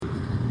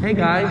Hey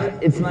guys,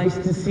 it's nice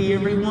to see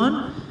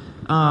everyone,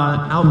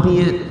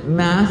 albeit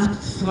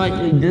masked,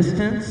 slightly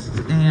distanced,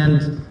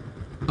 and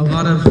a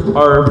lot of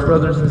our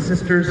brothers and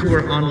sisters who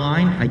are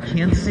online I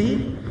can't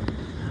see,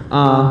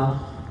 but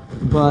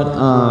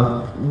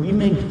we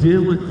make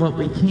do with what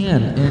we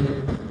can. And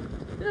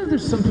you know,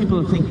 there's some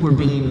people that think we're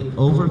being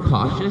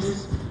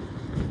overcautious,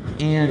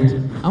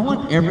 and I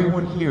want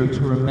everyone here to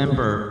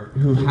remember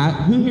who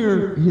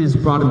here has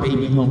brought a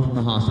baby home from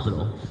the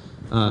hospital.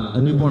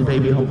 A newborn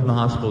baby home from the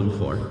hospital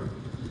before.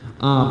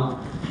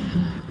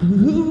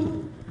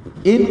 Who,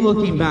 in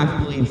looking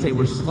back, believes they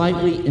were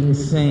slightly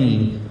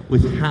insane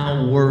with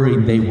how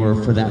worried they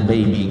were for that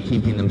baby and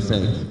keeping them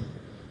safe?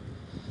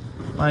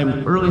 My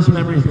earliest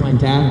memory is my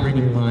dad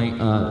bringing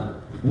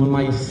when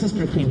my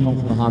sister came home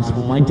from the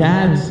hospital, one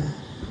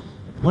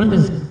of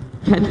his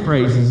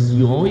catchphrases is,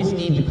 you always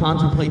need to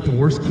contemplate the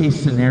worst case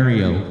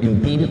scenario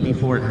and beat it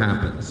before it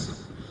happens.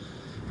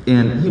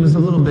 And he was a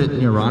little bit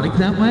neurotic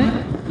that way,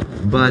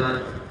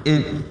 but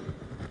it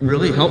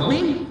really helped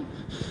me.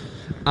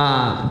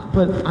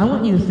 But I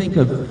want you to think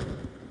of,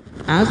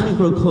 as we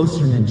grow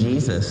closer to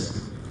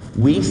Jesus,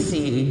 we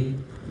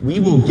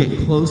will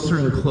get closer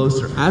and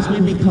closer as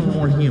we become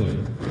more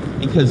human,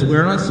 because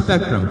we're on a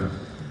spectrum.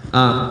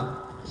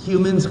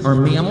 Humans are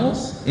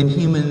mammals, and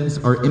humans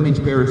are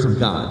image bearers of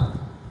God.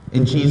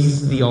 And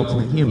Jesus is the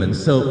ultimate human.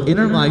 So in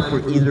our life,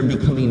 we're either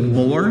becoming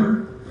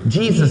more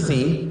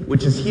Jesus-y,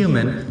 which is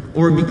human,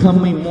 or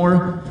becoming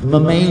more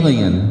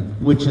mammalian,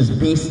 which is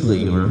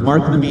beastly, or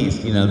Mark of the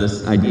Beast, you know,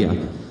 this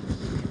idea.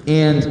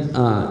 And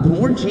the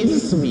more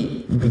Jesus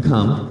we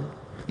become,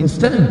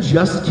 instead of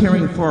just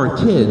caring for our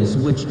kids,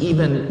 which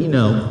even,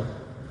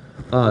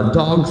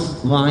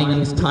 dogs,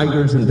 lions,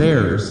 tigers, and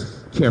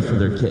bears care for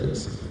their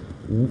kids,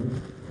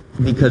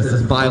 because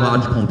it's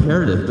biological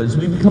imperative, but as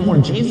we become more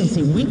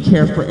Jesus-y, we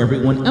care for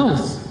everyone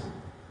else,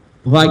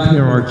 like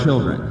they're our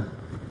children.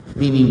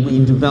 Meaning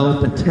we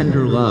develop a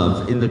tender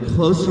love, and the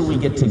closer we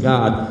get to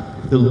God,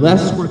 the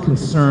less we're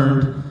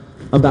concerned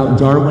about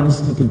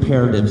Darwinistic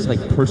imperatives like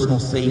personal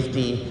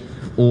safety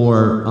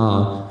or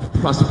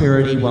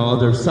prosperity while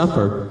others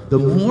suffer. The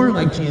more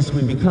like Jesus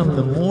we become,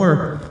 the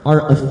more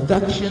our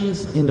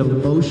affections and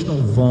emotional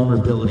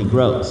vulnerability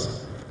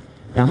grows.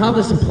 Now, how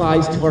this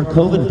applies to our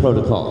COVID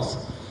protocols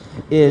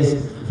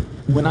is,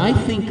 when I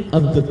think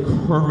of the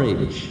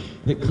courage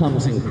that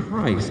comes in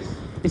Christ,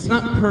 it's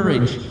not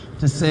courage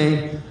to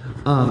say,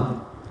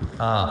 I'm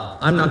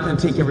not going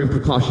to take every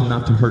precaution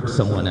not to hurt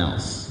someone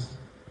else.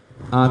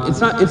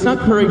 It's not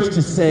courage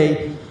to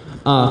say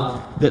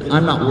that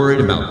I'm not worried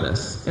about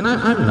this. And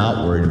I'm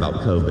not worried about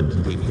COVID, to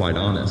be quite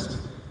honest.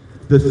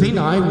 The thing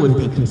I would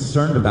be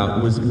concerned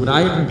about was, would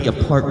I ever be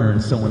a partner in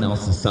someone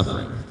else's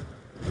suffering?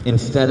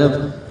 Instead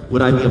of,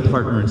 would I be a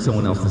partner in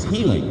someone else's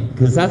healing?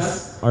 Because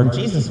that's our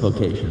Jesus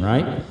vocation,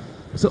 right?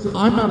 So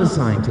I'm not a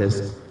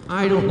scientist.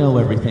 I don't know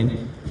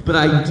everything. But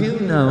I do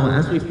know,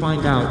 as we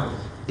find out,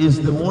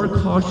 is the more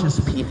cautious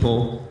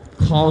people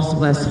cause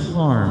less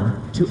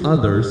harm to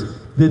others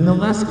than the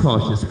less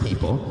cautious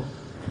people.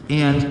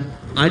 And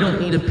I don't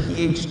need a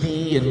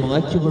PhD in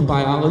molecular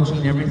biology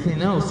and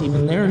everything else,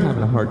 even they're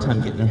having a hard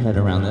time getting their head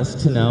around this,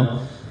 to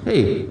know,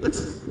 hey,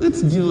 let's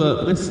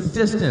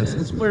distance,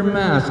 let's wear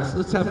masks,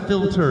 let's have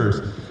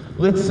filters,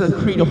 let's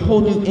create a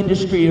whole new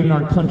industry in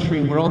our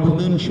country where all the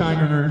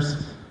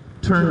moonshiners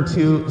turn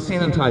to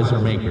sanitizer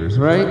makers,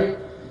 right?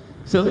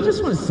 So I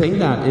just want to say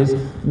that is,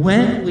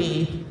 when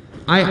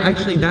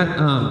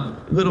that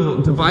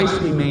little device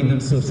we made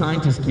that some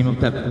scientists came up,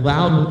 that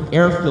loud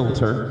air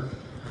filter,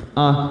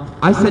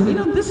 I said,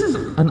 this is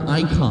an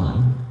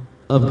icon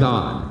of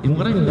God. And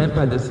what I meant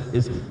by this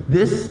is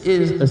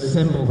a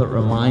symbol that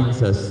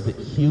reminds us that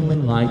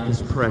human life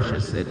is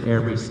precious at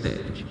every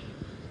stage.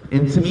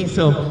 And to me,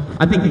 so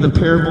I think of the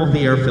parable of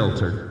the air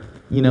filter.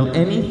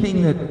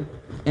 Anything that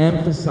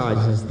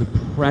emphasizes the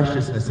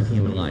preciousness of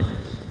human life.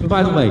 And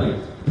by the way,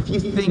 if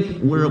you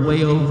think we're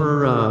way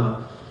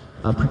over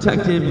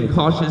protective and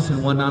cautious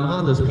and whatnot, a lot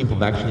of those people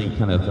have actually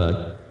kind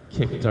of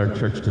kicked our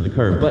church to the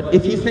curb. But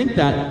if you think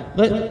that,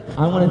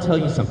 I want to tell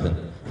you something.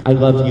 I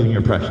love you and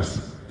you're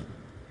precious.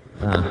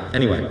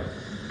 Anyway,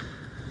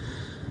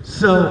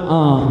 so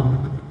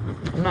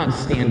I'm not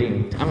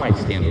standing. I might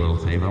stand a little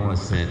today, but I want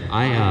to sit.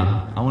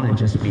 I want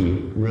to just be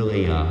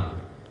really kind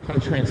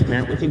of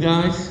transparent with you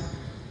guys.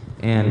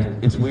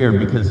 And it's weird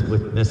because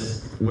with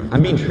this,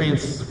 I'm being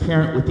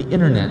transparent with the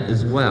internet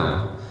as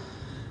well.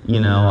 I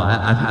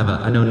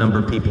know a number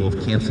of people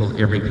have canceled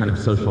every kind of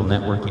social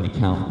networking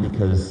account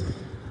because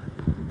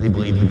they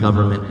believe the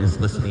government is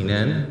listening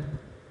in.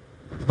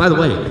 By the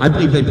way, I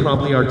believe they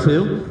probably are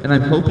too, and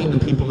I'm hoping the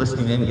people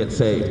listening in get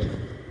saved.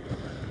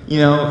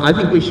 I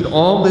think we should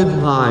all live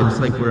lives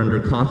like we're under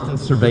constant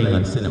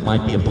surveillance, and it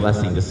might be a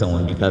blessing to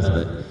someone because of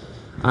it.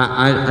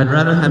 I'd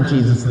rather have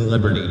Jesus than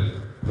liberty,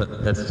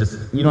 but that's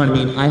just, you know what I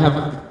mean? I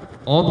have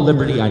all the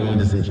liberty I need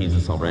is in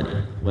Jesus already,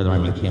 whether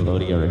I'm in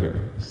Cambodia or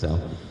here. So,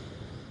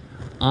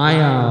 but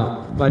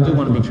I do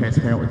want to be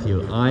transparent with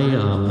you. I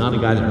am not a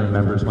guy that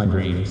remembers my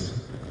dreams.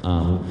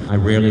 I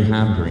rarely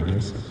have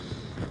dreams.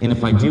 And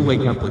if I do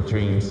wake up with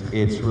dreams,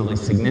 it's really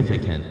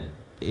significant.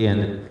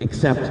 And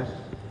except,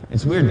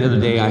 it's weird, the other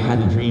day I had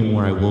a dream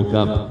where I woke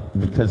up,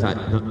 because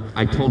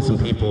I told some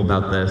people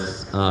about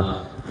this.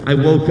 I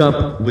woke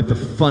up with the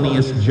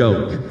funniest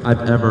joke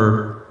I've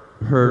ever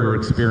heard or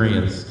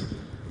experienced.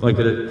 Like,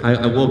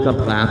 I woke up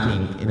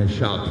laughing in a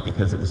shock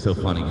because it was so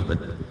funny.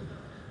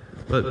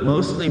 But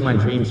mostly my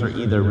dreams are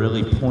either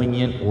really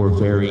poignant or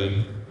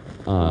very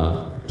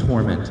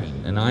tormenting.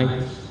 And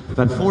I've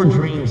had 4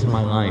 dreams in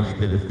my life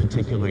that have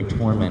particularly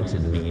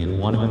tormented me, and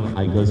one of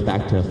them goes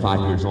back to 5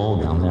 years old,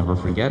 and I'll never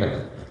forget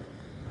it.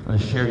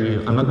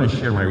 I'm not going to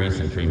share my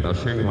recent dream, but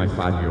I'll share you my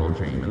 5-year-old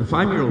dream. And the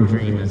 5-year-old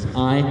dream is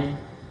my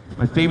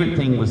favorite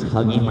thing was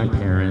hugging my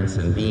parents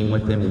and being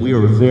with them. We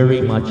were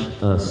very much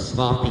a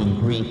sloppy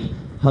Greek,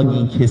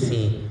 huggy,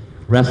 kissy,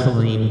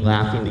 wrestling,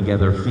 laughing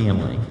together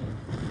family.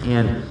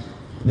 And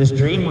this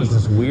dream was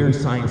this weird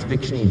science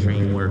fiction-y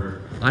dream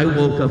where I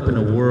woke up in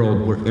a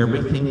world where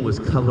everything was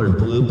colored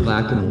blue,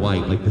 black, and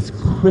white, like this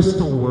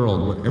crystal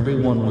world where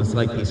everyone was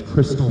like these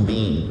crystal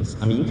beings.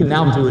 I mean, you can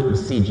now do it with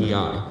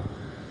CGI.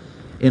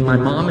 And my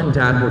mom and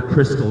dad were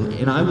crystal,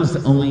 and I was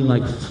the only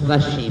like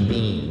fleshy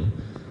being.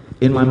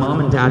 And my mom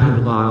and dad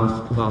had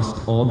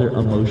lost all their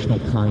emotional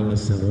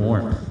kindness and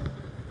warmth.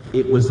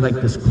 It was like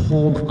this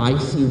cold,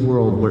 icy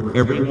world where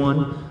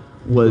everyone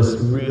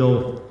was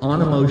real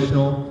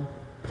unemotional,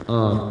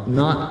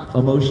 not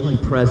emotionally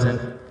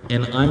present,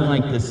 and I'm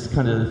like this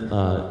kind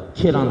of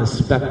kid on the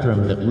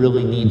spectrum that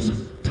really needs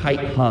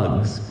tight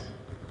hugs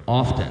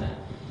often.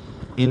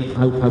 And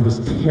I was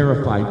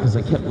terrified because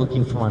I kept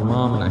looking for my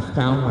mom, and I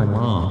found my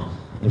mom,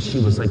 and she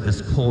was like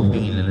this cold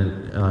being,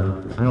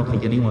 and I don't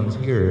think anyone's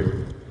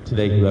here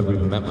today who ever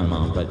even met my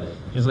mom, but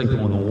she was like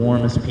one of the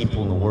warmest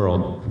people in the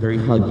world, very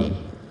huggy.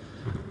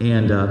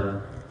 And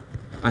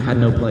I had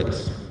no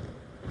place.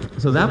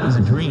 So that was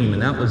a dream,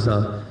 and that was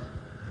a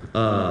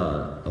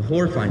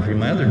horrifying dream.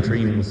 My other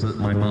dream was that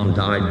my mom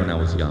died when I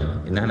was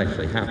young, and that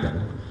actually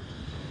happened.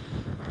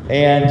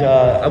 And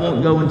I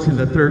won't go into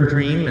the third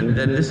dream, and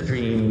then this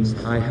dream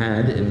I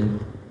had, and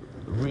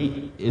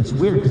it's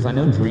weird because I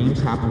know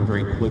dreams happen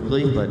very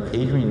quickly, but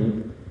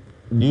Adrian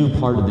knew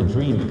part of the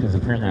dream because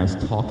apparently I was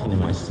talking in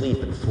my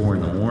sleep at 4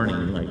 in the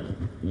morning, like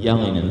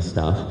yelling and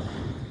stuff.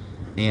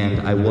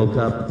 And I woke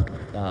up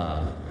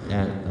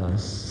at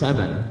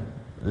 7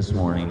 this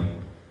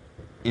morning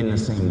in the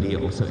same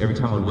deal. So every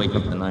time I would wake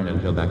up in the night,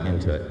 I'd go back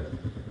into it.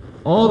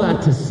 All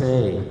that to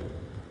say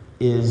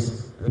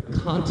is the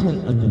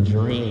content of the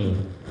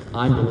dream,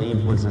 I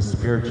believe, was a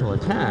spiritual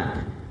attack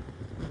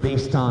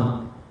based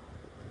on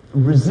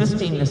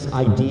resisting this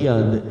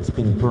idea that's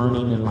been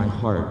burning in my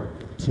heart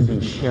to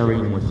be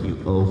sharing with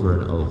you over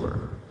and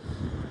over.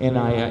 And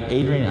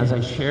Adrian, as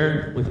I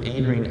shared with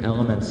Adrian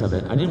elements of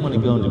it, I didn't want to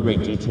go into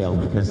great detail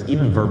because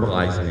even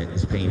verbalizing it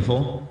is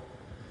painful.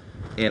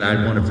 And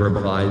I'd want to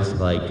verbalize,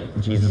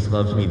 like, Jesus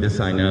loves me, this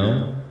I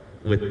know,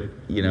 with,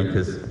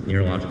 because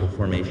neurological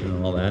formation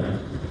and all that.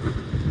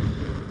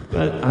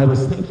 But I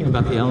was thinking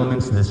about the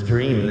elements of this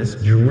dream, and this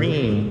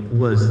dream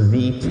was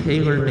the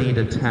tailor-made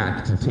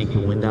attack to take the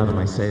wind out of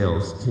my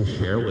sails to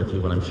share with you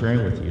what I'm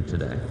sharing with you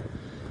today.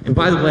 And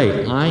by the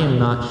way, I am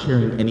not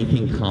sharing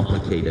anything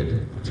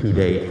complicated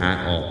today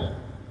at all.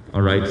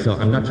 All right, so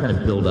I'm not trying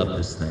to build up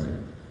this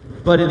thing.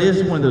 But it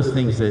is one of those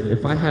things that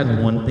if I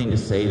had one thing to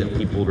say that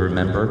people would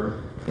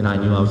remember, and I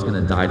knew I was going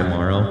to die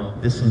tomorrow,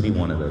 this would be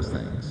one of those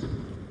things.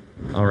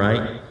 All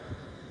right?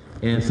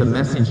 And it's a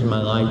message in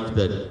my life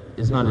that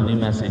is not a new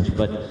message,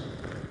 but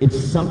it's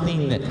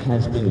something that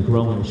has been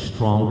growing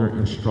stronger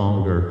and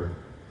stronger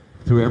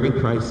through every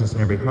crisis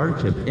and every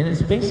hardship. And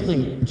it's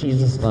basically,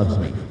 Jesus loves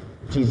me.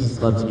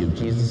 Jesus loves you.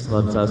 Jesus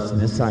loves us.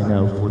 This I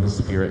know, for the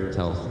Spirit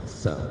tells us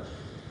so.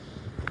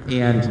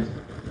 And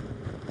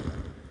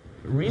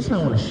the reason I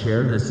want to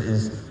share this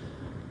is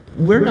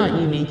we're not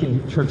unique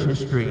in church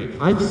history.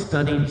 I've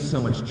studied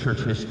so much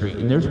church history,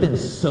 and there's been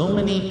so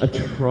many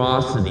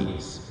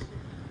atrocities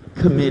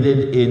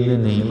committed in the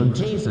name of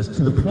Jesus,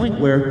 to the point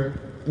where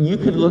you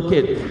could look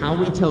at how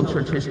we tell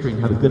church history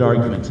and have a good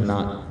argument to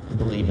not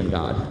believe in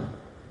God.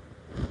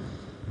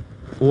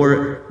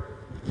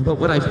 But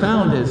what I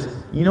found is,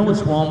 you know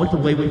what's wrong with the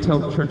way we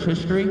tell church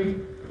history,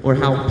 or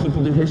how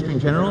people do history in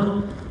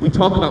general? We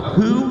talk about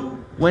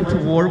who went to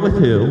war with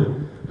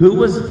who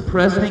was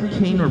president,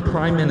 king, or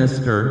prime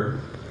minister.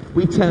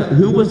 We tell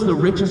who was the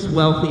richest,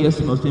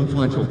 wealthiest, most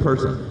influential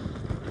person.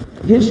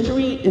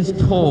 History is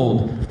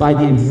told by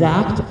the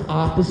exact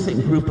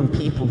opposite group of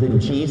people that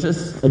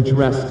Jesus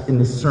addressed in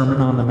the Sermon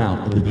on the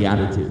Mount in the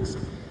Beatitudes.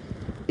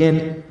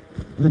 And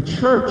the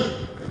church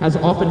has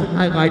often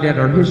highlighted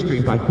our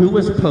history by who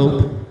was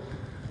Pope,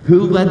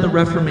 who led the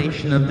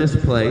Reformation of this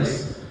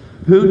place,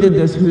 who did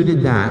this, who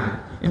did that.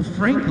 And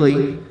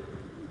frankly,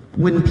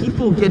 when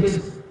people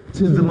get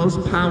to the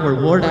most power,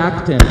 Lord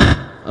Acton,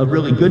 a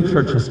really good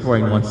church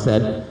historian, once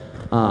said,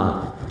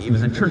 he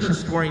was a church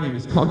historian, he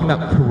was talking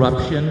about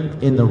corruption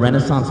in the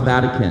Renaissance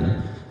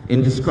Vatican.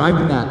 In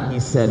describing that, he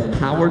said,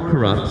 power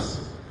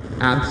corrupts,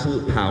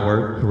 absolute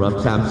power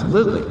corrupts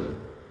absolutely.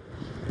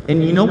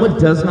 And you know what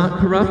does not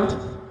corrupt?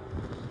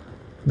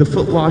 the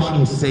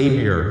foot-washing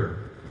Savior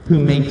who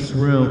makes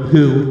room,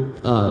 who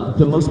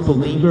the most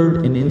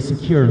beleaguered and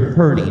insecure and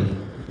hurting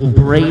will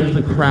brave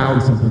the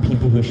crowds of the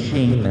people who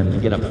shame them to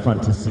get up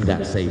front to see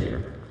that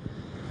Savior.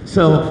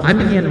 So I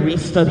began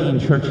restudying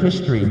church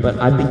history, but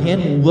I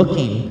began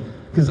looking,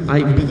 because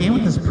I began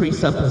with this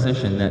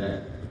presupposition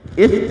that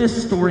if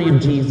this story of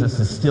Jesus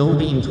is still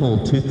being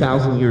told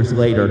 2,000 years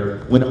later,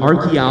 when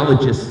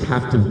archaeologists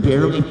have to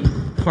barely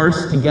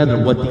parse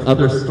together what the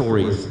other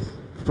stories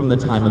from the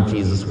time of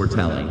Jesus were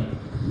telling,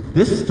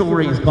 this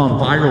story has gone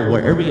viral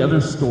where every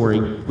other story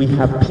we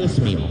have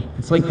piecemeal.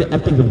 It's like the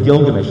Epic of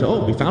Gilgamesh.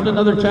 Oh, we found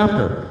another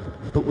chapter.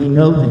 But we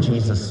know the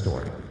Jesus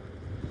story.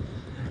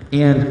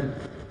 And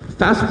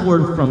fast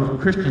forward from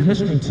Christian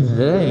history to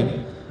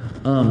today,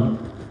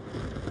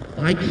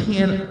 I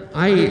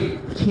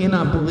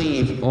cannot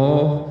believe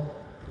all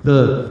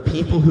the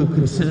people who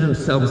consider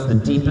themselves the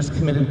deepest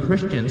committed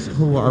Christians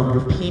who are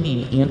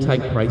repeating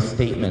Antichrist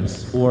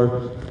statements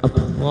or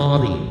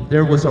applauding.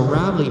 There was a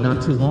rally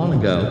not too long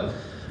ago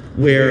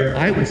where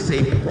I would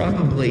say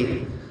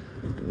probably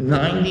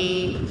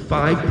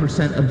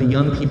 95% of the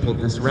young people at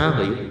this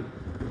rally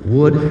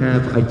would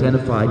have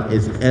identified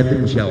as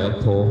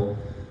evangelical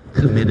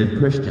committed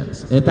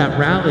Christians. And at that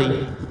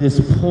rally,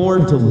 this poor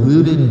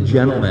deluded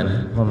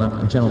gentleman, well,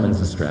 not gentleman's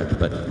a stretch,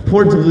 but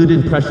poor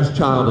deluded precious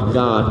child of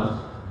God,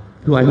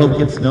 who I hope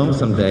gets known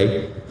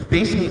someday,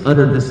 basically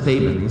uttered this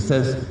statement. He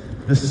says,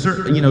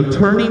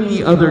 turning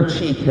the other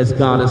cheek has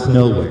got us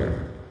nowhere.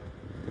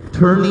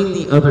 Turning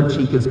the other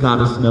cheek has got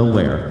us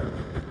nowhere.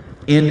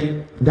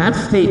 And that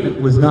statement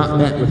was not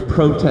met with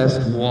protest,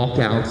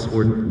 walkouts,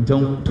 or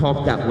don't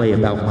talk that way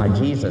about my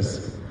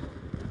Jesus.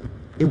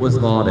 It was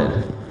lauded.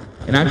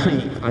 And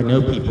actually, I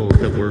know people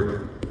that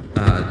were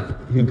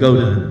who go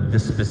to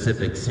this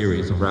specific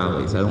series of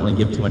rallies. I don't want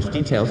to give too much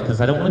details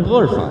because I don't want to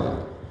glorify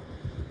it.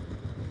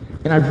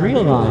 And I've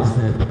realized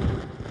that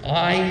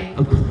I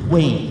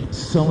equate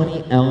so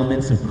many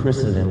elements of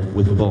Christendom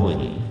with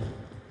bullying.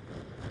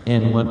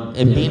 And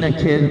being a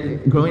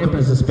kid, growing up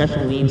as a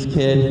special needs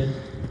kid,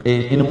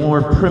 in a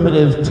more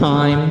primitive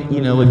time,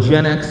 a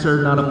Gen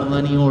Xer, not a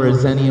millennial or a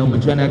zennial,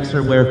 but Gen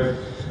Xer, where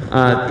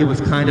it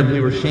was kind of, we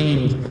were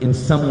shamed in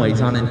some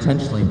ways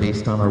unintentionally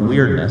based on our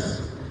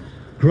weirdness.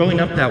 Growing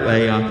up that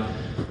way,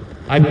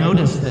 I've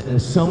noticed that in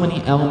so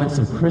many elements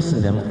of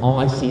Christendom, all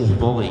I see is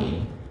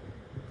bullying.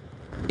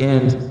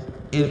 And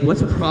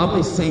what's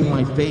probably saved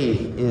my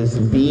faith is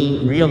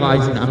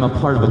realizing I'm a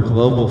part of a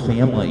global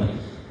family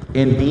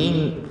and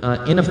being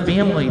in a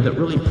family that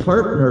really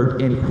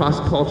partnered in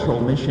cross-cultural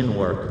mission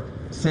work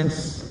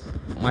since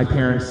my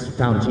parents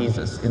found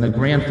Jesus, and a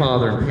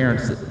grandfather and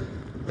parents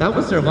that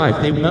was their life.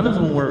 None of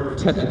them were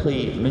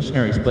technically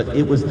missionaries, but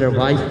it was their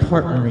life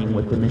partnering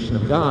with the mission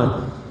of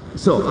God.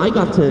 So I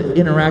got to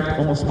interact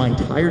almost my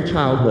entire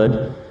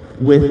childhood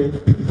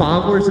with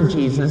followers of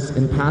Jesus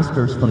and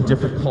pastors from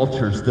different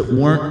cultures that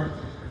weren't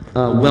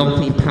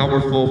wealthy,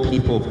 powerful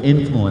people of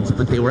influence,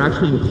 but they were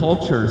actually in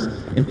cultures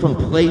and from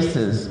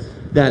places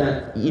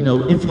that,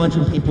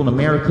 influential people in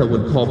America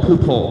would call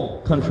poop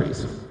hole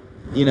countries,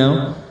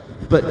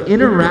 But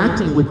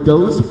interacting with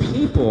those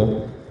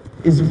people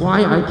is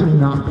why I'm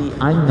not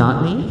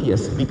an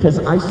atheist, because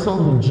I saw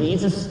the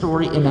Jesus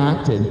story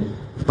enacted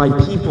by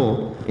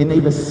people, and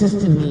they've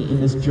assisted me in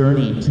this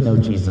journey to know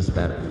Jesus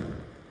better.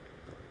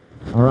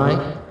 All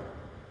right?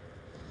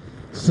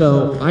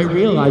 So I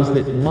realized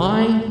that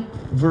my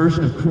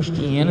version of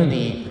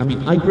Christianity,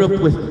 I grew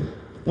up with,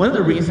 one of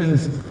the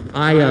reasons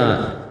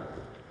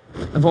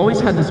I've always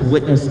had this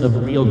witness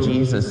of real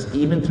Jesus,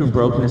 even through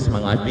brokenness in my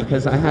life,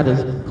 because I had a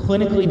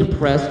clinically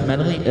depressed,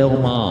 mentally ill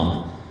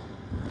mom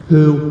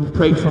who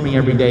prayed for me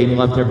every day and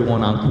loved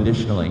everyone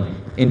unconditionally.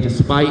 And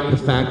despite the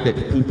fact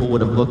that people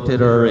would have looked at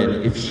her,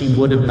 and if she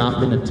would have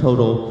not been a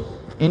total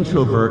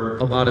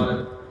introvert, a lot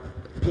of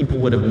people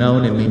would have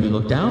known and maybe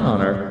looked down on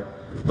her.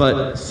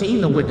 But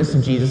seeing the witness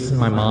of Jesus in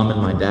my mom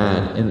and my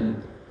dad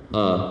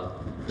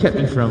kept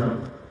me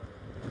from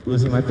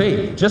losing my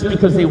faith, just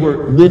because they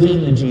were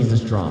living the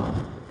Jesus drama.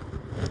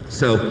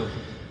 So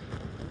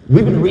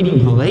we've been reading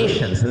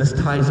Galatians, and this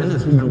ties into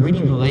this. We've been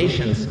reading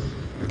Galatians,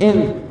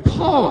 and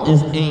Paul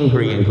is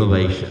angry in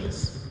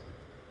Galatians.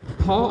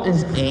 Paul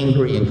is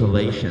angry in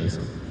Galatians.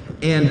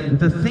 And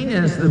the thing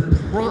is, the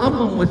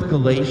problem with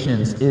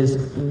Galatians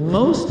is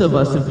most of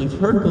us, if we've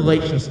heard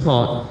Galatians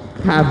taught,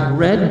 have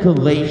read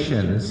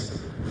Galatians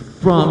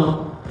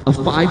from a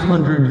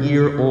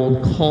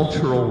 500-year-old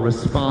cultural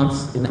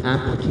response and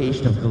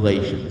application of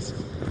Galatians,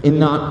 and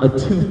not a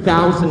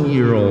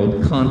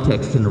 2,000-year-old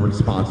context and a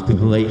response to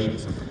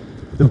Galatians.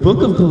 The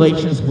book of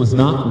Galatians was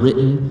not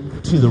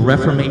written to the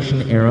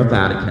Reformation-era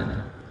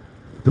Vatican.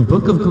 The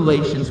book of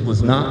Galatians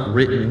was not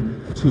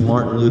written to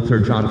Martin Luther,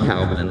 John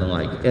Calvin, and the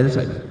like.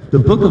 The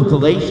book of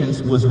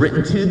Galatians was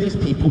written to these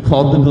people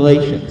called the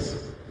Galatians,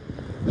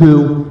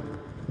 who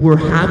were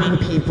having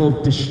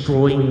people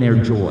destroying their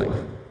joy.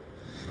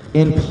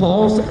 And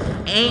Paul's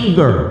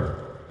anger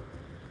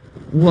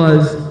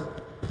was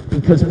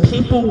because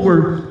people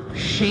were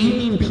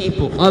shaming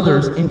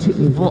others into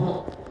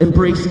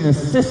embracing a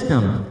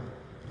system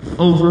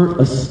over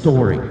a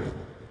story.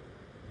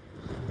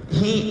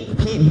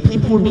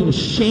 People were being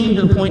shamed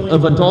to the point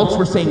of adults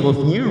were saying, well,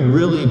 if you're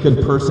really a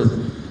good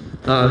person,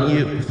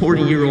 you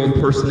 40-year-old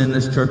person in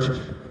this church,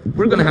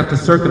 we're going to have to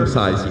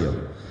circumcise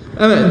you.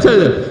 I tell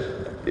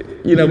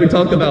you, we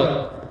talk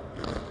about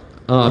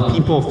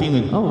people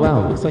feeling, oh,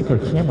 wow, looks like our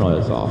camera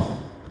is off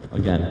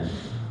again.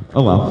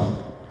 Oh, well.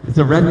 Is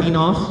the red mean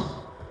off?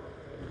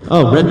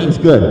 Oh, red means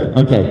good.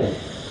 Okay.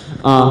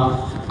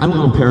 I'm a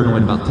little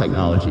paranoid about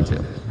technology,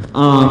 too.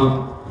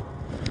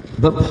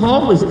 But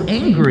Paul was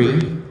angry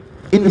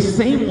in the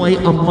same way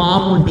a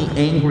mom would be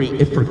angry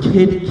if her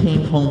kid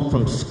came home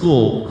from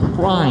school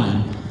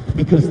crying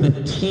because the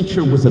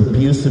teacher was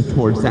abusive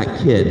towards that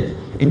kid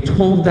and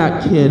told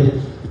that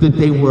kid that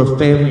they were a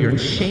failure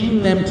and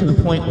shamed them to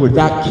the point where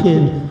that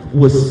kid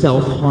was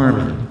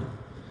self-harming.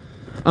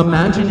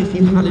 Imagine if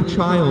you had a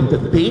child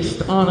that,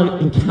 based on an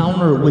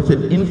encounter with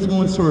an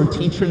influencer or a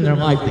teacher in their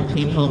life, that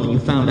came home and you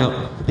found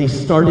out they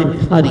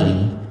started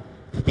cutting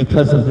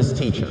because of this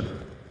teacher.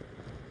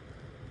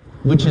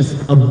 Which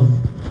is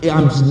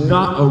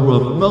not a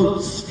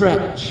remote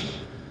stretch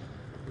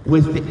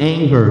with the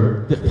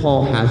anger that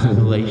Paul has in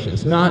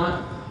Galatians.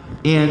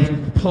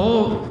 And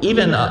Paul,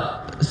 even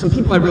some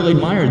people I really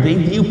admire, they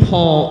view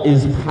Paul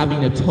as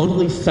having a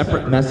totally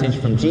separate message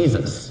from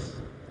Jesus.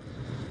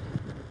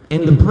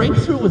 And the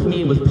breakthrough with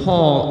me with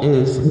Paul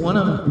is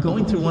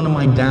going through one of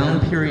my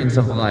down periods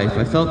of life.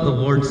 I felt the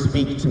Lord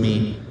speak to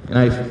me, and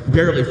I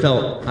barely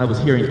felt I was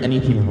hearing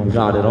anything from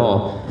God at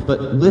all.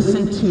 But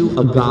listen to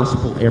a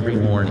gospel every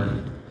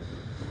morning.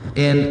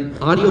 And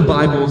audio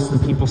Bibles,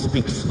 the people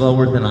speak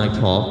slower than I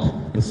talk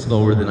and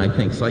slower than I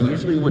think. So I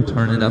usually would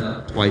turn it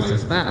up twice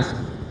as fast.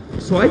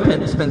 So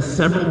I spent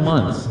several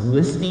months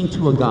listening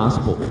to a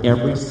gospel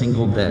every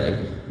single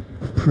day,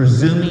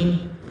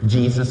 presuming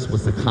Jesus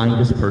was the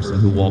kindest person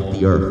who walked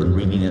the earth, and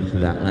reading it through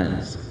that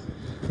lens.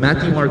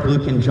 Matthew, Mark,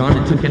 Luke, and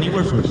John, it took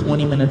anywhere from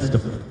 20 minutes to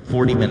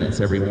 40 minutes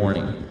every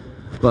morning.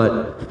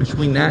 But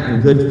between that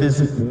and good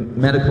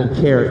medical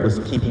care, it was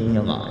keeping me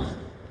alive.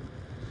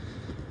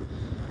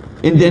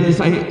 And then as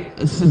I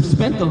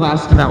spent the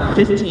last about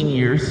 15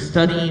 years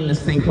studying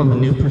this thing called the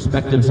New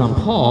Perspectives on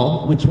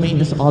Paul, which made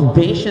this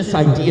audacious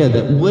idea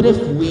that what if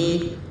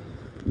we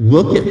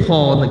look at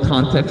Paul in the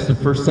context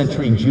of first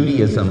century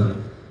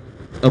Judaism,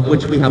 of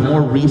which we have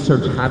more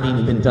research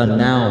having been done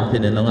now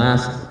than in the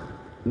last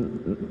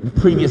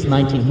previous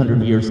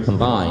 1900 years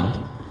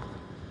combined,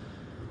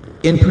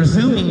 and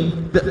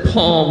presuming that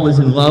Paul was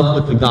in love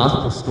with the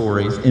gospel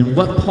stories, and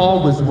what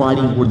Paul was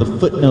writing were the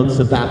footnotes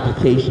of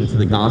application to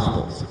the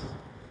gospels.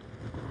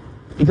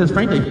 Because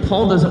frankly,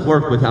 Paul doesn't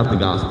work without the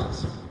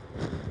gospels.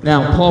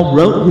 Now, Paul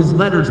wrote his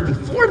letters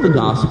before the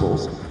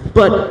gospels,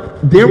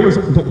 but there was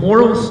the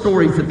oral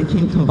stories that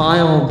became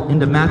compiled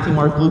into Matthew,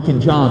 Mark, Luke,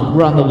 and John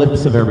were on the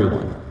lips of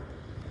everyone.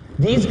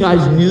 These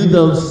guys knew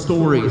those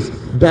stories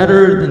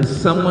better than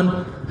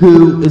someone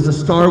who is a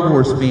Star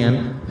Wars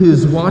fan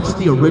who's watched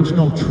the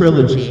original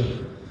trilogy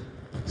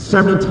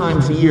several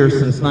times a year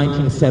since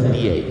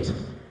 1978.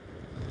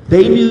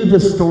 They knew the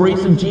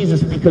stories of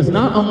Jesus because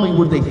not only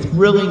were they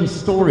thrilling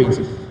stories,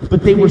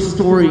 but they were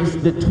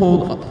stories that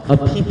told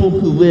of people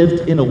who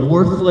lived in a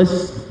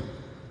worthless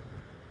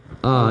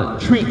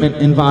treatment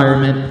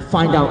environment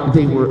find out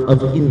they were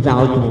of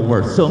invaluable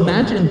worth. So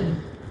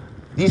imagine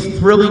these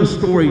thrilling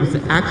stories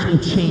that actually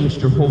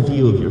changed your whole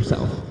view of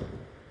yourself.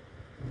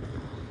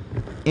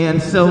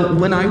 And so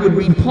when I would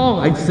read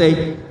Paul, I'd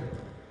say,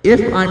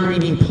 if I'm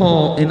reading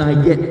Paul and I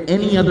get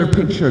any other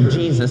picture of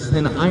Jesus,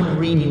 then I'm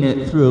reading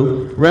it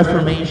through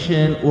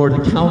Reformation or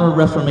the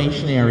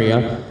Counter-Reformation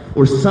area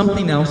or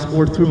something else,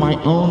 or through my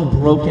own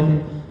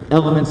broken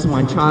elements of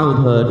my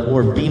childhood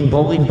or being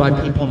bullied by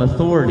people in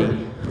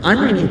authority. I'm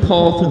reading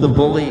Paul through the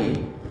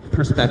bully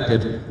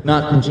perspective,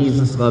 not the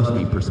Jesus loves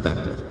me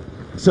perspective.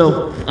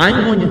 So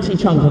I'm going to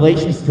teach on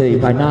Galatians today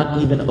by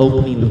not even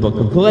opening the book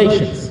of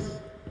Galatians,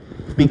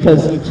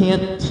 because you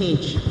can't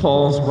teach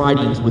Paul's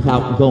writings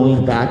without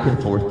going back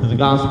and forth to the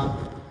gospel.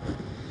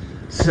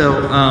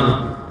 So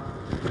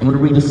I'm going to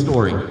read a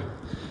story.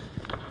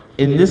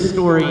 In this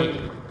story,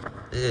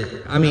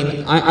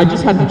 I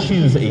just had to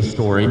choose a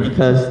story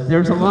because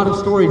there's a lot of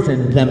stories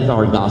in them that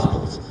are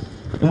gospels.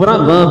 And what I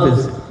love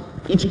is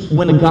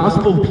when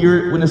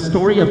a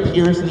story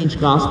appears in each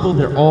gospel,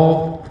 they're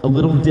all a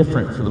little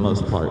different for the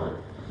most part.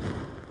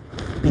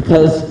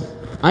 Because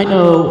I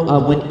know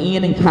when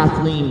Ian and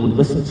Kathleen would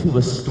listen to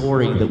a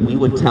story that we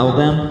would tell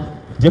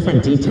them,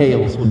 different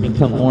details would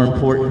become more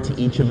important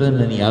to each of them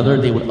than the other.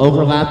 They would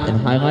overlap and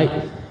highlight.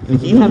 And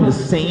if you have the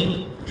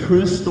same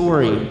true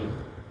story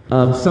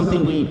of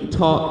something we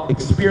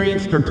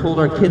experienced or told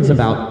our kids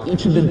about,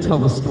 each of them tell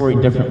the story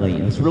differently.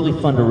 And it's really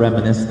fun to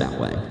reminisce that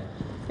way.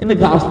 And the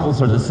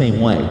Gospels are the same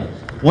way.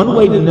 One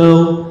way to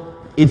know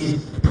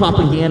it's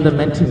propaganda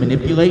meant to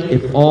manipulate,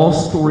 if all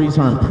stories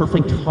are in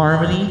perfect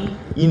harmony,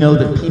 you know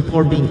that people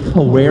are being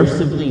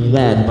coercively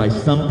led by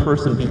some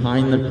person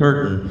behind the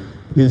curtain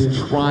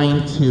who's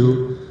trying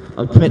to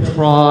commit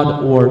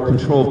fraud or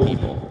control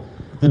people.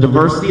 The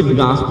diversity of the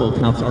gospel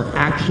accounts are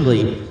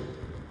actually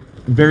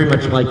very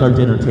much like our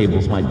dinner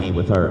tables might be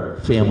with our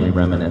family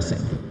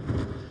reminiscing.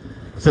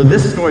 So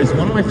this story is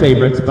one of my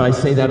favorites, but I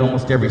say that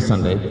almost every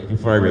Sunday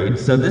before I read.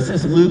 So this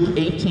is Luke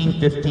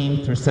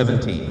 18:15 through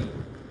 17.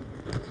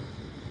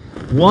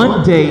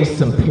 One day,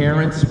 some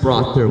parents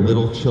brought their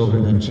little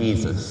children to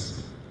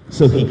Jesus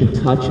so he could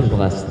touch and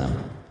bless them.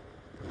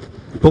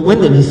 But when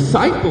the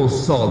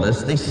disciples saw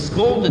this, they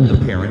scolded the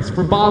parents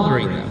for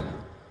bothering them.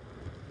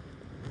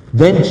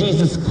 Then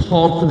Jesus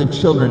called for the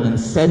children and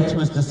said to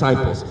his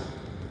disciples,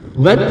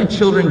 "Let the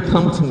children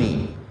come to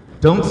me.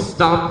 Don't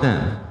stop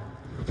them,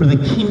 for the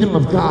kingdom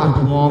of God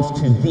belongs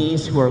to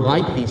these who are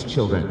like these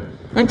children.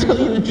 I tell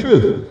you the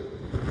truth.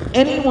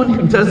 Anyone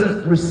who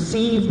doesn't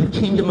receive the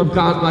kingdom of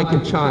God like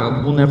a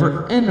child will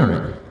never enter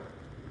it."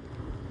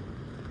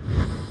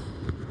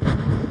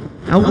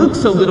 Now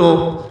Luke's a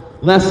little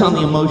less on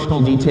the emotional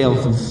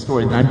details of the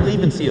story. I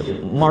believe it's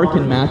Mark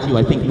and Matthew,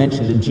 I think,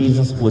 mentioned that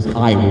Jesus was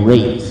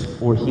irate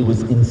or he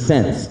was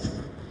incensed.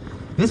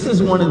 This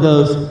is one of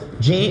those,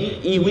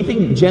 we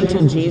think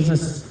gentle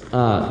Jesus,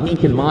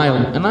 meek and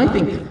mild, and I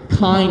think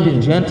kind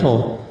and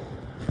gentle,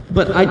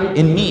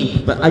 and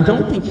meek, but I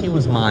don't think he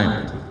was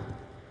mild.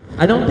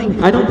 I don't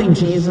think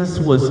Jesus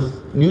was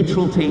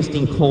neutral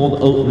tasting cold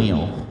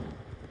oatmeal.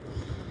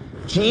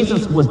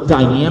 Jesus was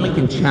dynamic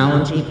and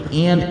challenging,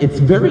 and it's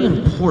very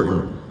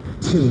important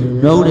to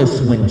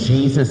notice when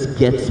Jesus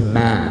gets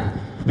mad.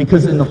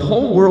 Because in the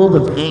whole world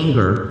of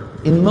anger,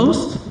 in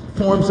most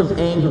forms of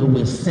anger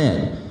we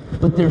sin.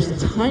 But there's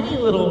a tiny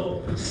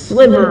little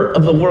sliver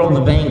of the world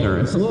of anger.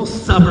 It's a little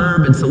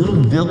suburb, it's a little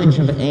village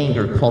of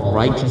anger called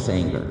righteous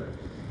anger.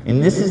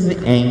 And this is the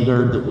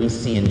anger that we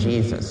see in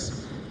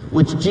Jesus.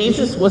 Which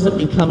Jesus wasn't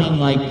becoming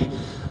like,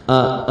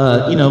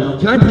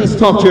 can I please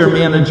talk to your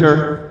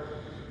manager?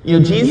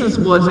 Jesus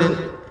wasn't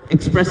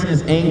expressing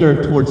his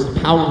anger towards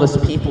powerless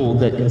people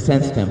that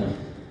incensed him.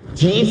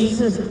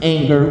 Jesus'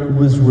 anger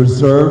was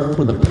reserved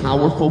for the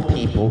powerful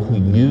people who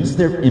use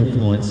their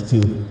influence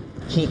to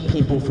keep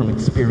people from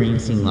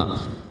experiencing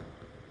love.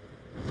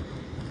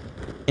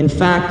 In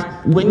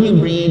fact, when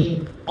you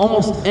read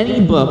almost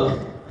any book,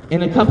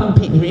 and a couple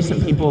of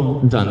recent people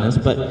have done this,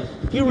 but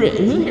who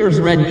here has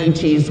read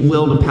Nietzsche's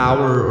Will to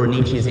Power or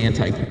Nietzsche's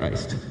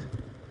Antichrist?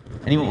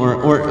 Anyone,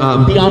 or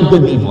Beyond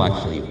Good and Evil,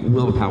 actually.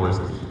 Will to Power is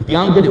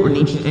Beyond Good or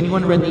Nietzsche.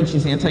 Anyone read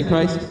Nietzsche's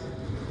Antichrist?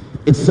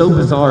 It's so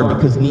bizarre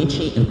because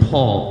Nietzsche and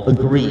Paul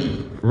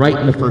agree right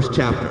in the first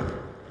chapter.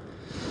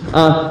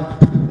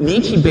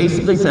 Nietzsche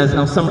basically says,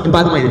 and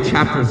by the way, the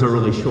chapters are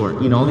really short.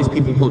 All these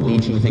people quote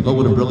Nietzsche and think, oh,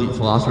 what a brilliant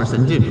philosopher. I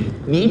said,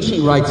 dude,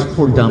 Nietzsche writes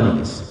for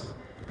dummies.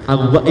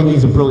 And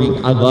he's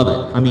brilliant. I love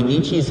it. I mean,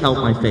 Nietzsche has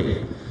helped my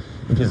faith.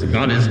 Because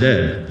God is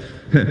dead.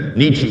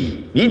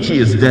 Nietzsche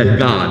is dead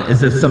God,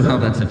 as if somehow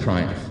that's a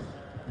triumph.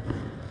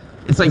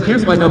 It's like,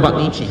 here's what I know about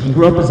Nietzsche. He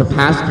grew up as a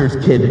pastor's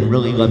kid and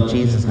really loved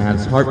Jesus and had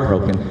his heart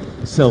broken.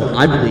 So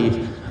I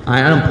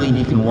don't believe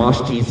you can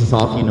wash Jesus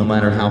off you no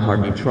matter how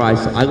hard you try.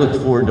 So I look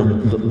forward to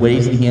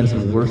raising hands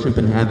and worship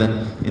in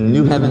heaven, in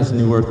new heavens,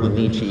 new earth with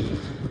Nietzsche,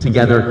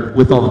 together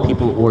with all the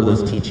people who wore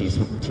those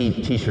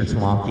t-shirts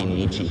mocking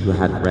Nietzsche who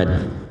hadn't read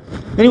him.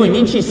 Anyway,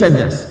 Nietzsche said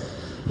this.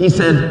 He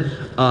said,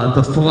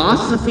 the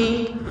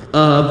philosophy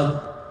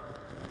of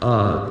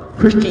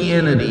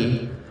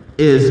Christianity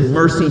is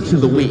mercy to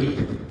the weak.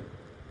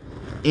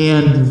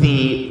 And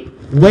the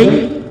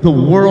way the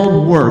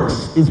world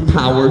works is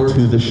power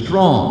to the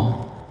strong.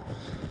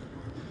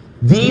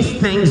 These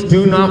things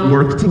do not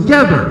work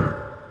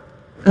together.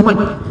 I'm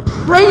like,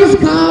 praise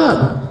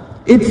God!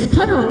 It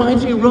kind of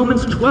reminds me of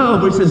Romans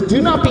 12, where it says,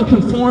 do not be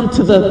conformed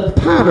to the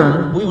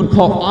pattern we would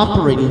call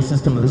operating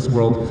system of this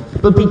world,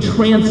 but be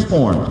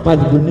transformed by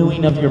the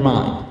renewing of your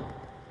mind.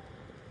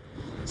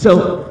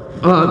 So,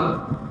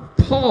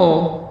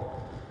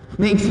 Paul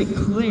makes it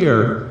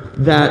clear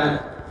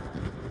that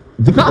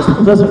the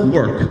gospel doesn't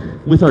work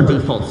with our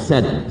default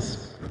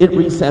settings. It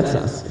resets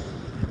us.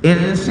 And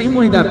in the same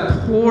way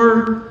that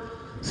poor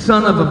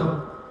son of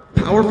a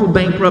powerful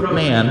bankrupt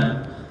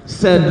man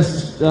said,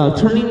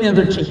 turning the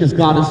other cheek as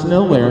God is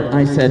nowhere,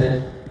 I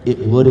said, it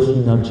would if you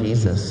know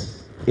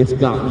Jesus. It's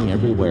got me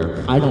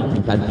everywhere. I don't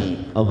think I'd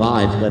be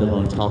alive, let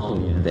alone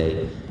talking to you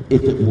today,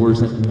 if it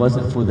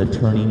wasn't for the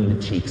turning the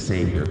cheek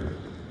Savior.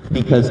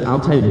 Because I'll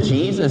tell you,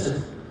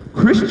 Jesus,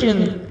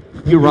 Christian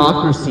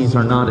bureaucracies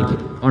are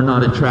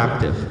not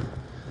attractive.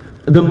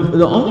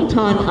 The only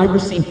time I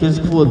received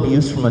physical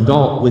abuse from an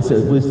adult was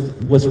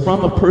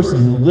from a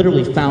person who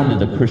literally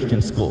founded a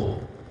Christian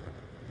school.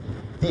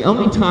 The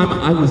only time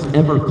I was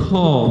ever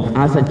called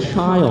as a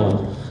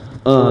child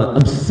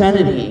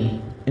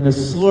obscenity in a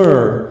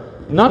slur,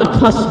 not a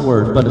cuss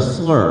word, but a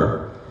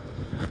slur,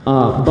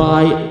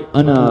 by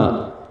an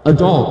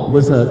adult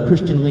was a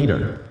Christian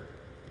leader.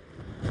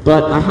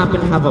 But I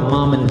happen to have a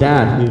mom and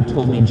dad who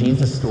told me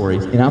Jesus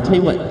stories, and I'll tell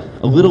you what,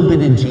 a little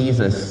bit of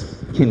Jesus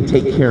can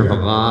take care of a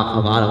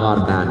lot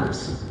of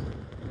badness.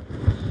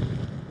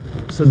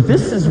 So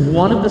this is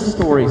one of the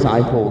stories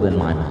I hold in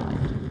my mind.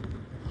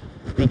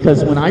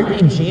 Because when I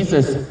read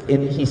Jesus,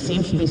 and he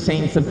seems to be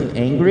saying something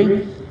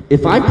angry,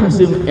 if I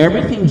presume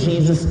everything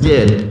Jesus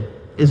did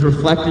is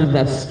reflected in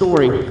that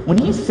story. When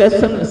he says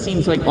something that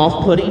seems like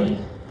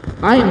off-putting,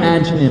 I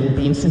imagine him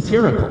being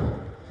satirical.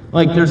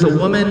 Like there's a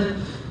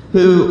woman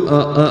who,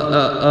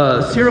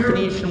 a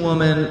Syrophoenician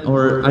woman,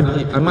 or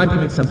I might be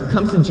mixed up,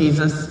 comes to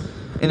Jesus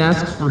and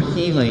asks for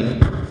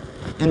healing.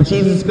 And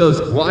Jesus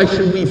goes, "Why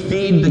should we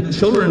feed the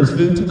children's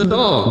food to the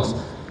dogs?"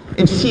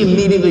 And she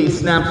immediately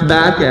snaps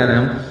back at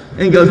him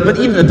and goes, "But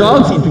even the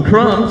dogs eat the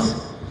crumbs."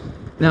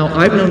 Now,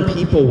 I've known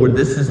people where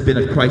this has been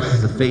a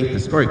crisis of faith,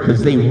 this story,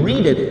 because they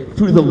read it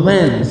through the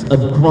lens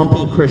of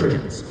grumpy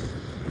Christians.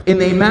 And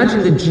they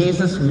imagine that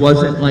Jesus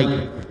wasn't like,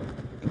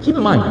 keep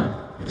in mind,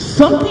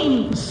 some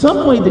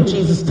way that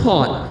Jesus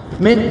taught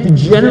meant the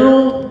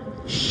general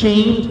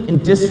shamed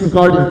and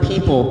disregarded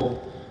people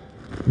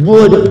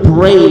would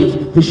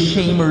brave the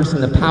shamers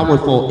and the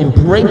powerful and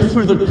break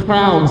through the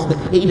crowds that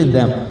hated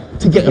them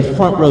to get a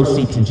front row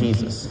seat to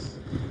Jesus.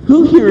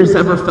 Who here has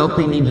ever felt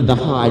they needed to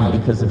hide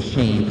because of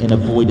shame and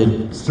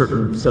avoided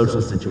certain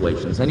social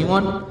situations?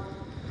 Anyone?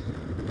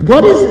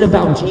 What is it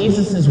about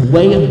Jesus'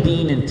 way of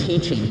being and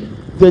teaching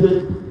that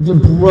the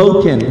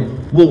broken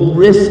will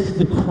risk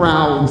the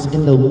crowds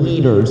and the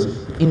leaders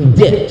in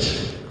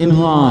ditch, in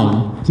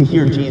line to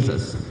hear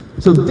Jesus?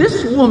 So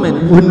this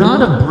woman would not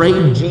have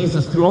braved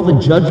Jesus through all the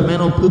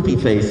judgmental poopy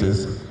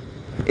faces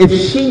if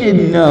she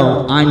didn't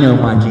know, I know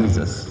my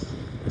Jesus.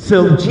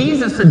 So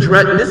Jesus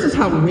addressed, this is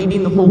how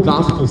reading the whole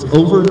Gospels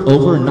over and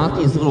over, and not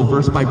these little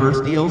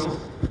verse-by-verse deals,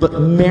 but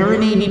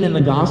marinating in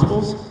the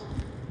Gospels,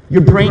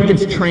 your brain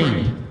gets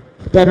trained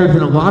better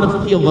than a lot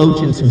of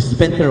theologians who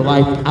spent their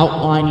life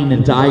outlining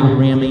and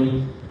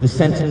diagramming the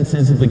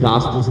sentences of the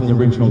Gospels in the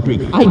original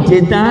Greek. I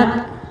did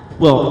that.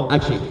 Well,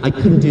 actually, I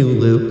couldn't do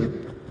Luke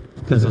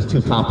because it was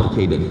too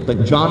complicated,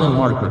 but John and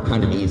Mark are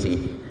kind of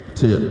easy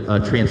to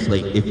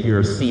translate if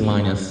you're a C-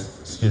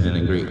 student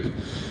in Greek.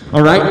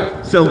 All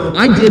right? So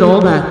I did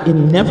all that,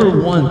 and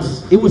never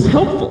once, it was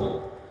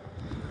helpful.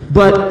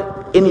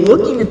 But in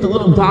looking at the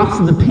little dots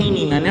of the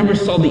painting, I never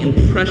saw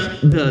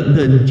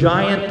the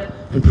giant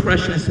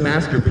impressionist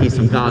masterpiece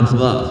of God's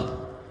love.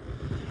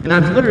 And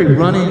I've literally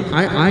run in,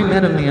 I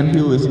met a man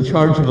who was in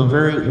charge of a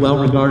very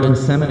well-regarded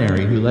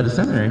seminary, who led a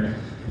seminary.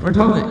 We're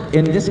talking,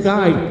 and this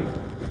guy,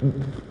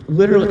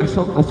 literally, I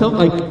felt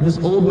like this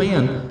old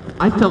man,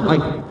 I felt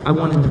like I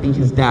wanted to be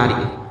his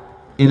daddy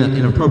in an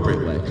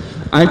inappropriate way.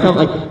 I felt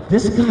like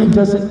this guy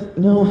doesn't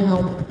know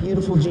how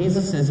beautiful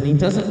Jesus is, and he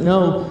doesn't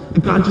know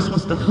that God just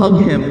wants to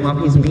hug him while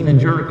he's being a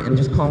jerk and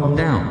just calm him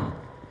down.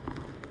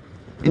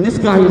 And this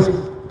guy has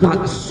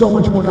got so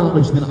much more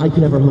knowledge than I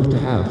could ever hope to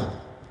have.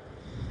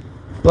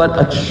 But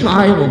a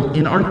child,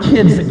 and our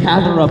kids that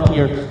gather up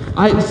here,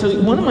 so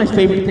one of my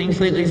favorite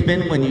things lately has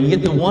been when you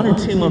get the one or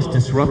two most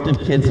disruptive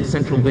kids at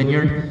Central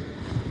Vineyard,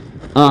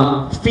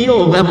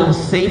 feel a level of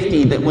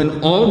safety that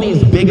when all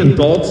these big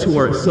adults who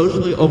are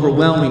socially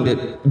overwhelming,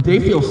 that they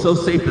feel so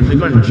safe that they're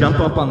going to jump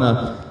up on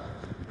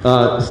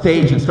the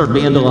stage and start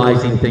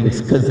vandalizing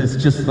things because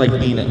it's just like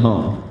being at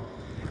home.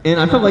 And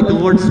I felt like the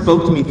Lord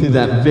spoke to me through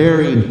that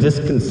very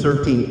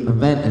disconcerting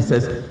event and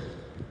says,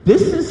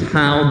 this is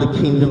how the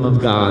kingdom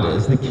of God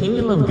is. The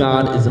kingdom of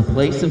God is a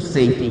place of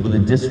safety where the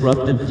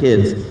disruptive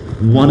kids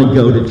want to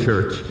go to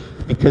church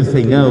because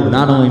they know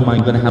not only am I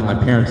going to have my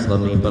parents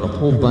love me, but a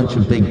whole bunch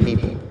of big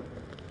people.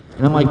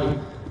 And I'm like,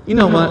 you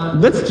know what?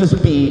 Let's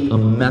just be a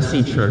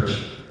messy church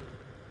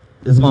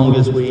as long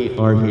as we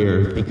are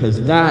here, because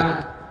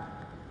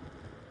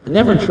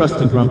never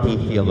trust a grumpy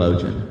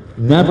theologian.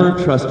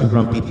 Never trust a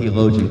grumpy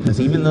theologian, because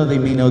even though they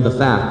may know the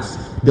facts,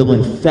 they'll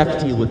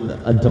infect you with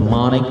a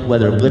demonic,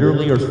 whether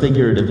literally or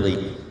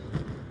figuratively,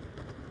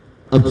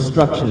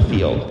 obstruction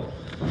field.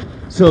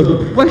 So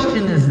the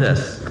question is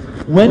this.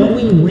 When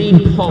we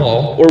read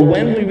Paul, or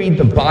when we read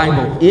the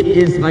Bible, it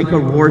is like a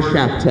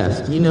Rorschach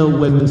test. You know,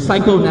 when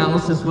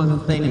psychoanalysis was a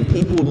thing and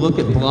people would look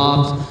at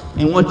blogs,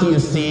 and what do you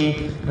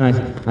see?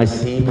 And I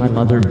see my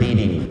mother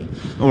beating me.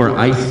 Or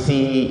I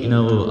see,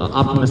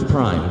 Optimus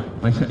Prime,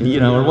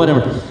 or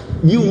whatever.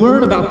 You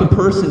learn about the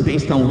person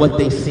based on what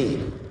they see.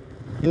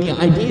 And the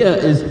idea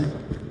is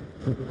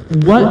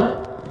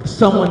what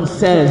someone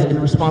says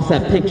in response to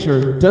that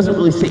picture doesn't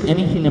really say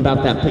anything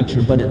about that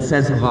picture, but it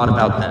says a lot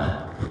about them.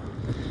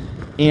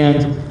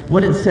 And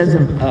what it says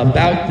about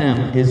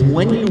them is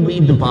when you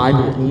read the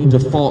Bible and you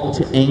default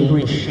to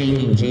angry,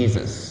 shaming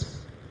Jesus,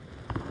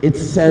 it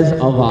says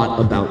a lot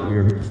about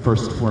your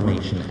first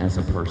formation as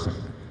a person.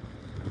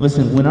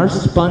 Listen, when our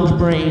sponge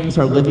brains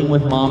are living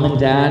with mom and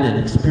dad and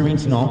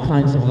experiencing all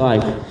kinds of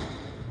life,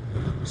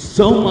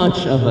 so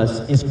much of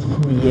us is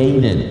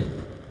created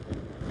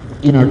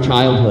in our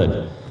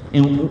childhood.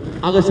 And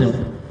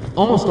listen,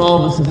 almost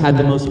all of us have had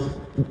the most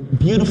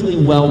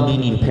beautifully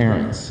well-meaning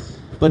parents.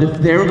 But if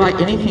they're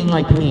like anything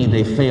like me,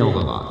 they fail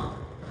a lot.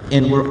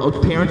 And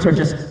parents are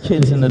just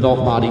kids in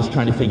adult bodies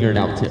trying to figure it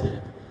out too.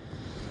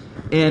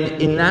 And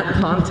in that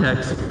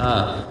context,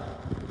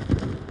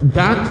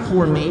 that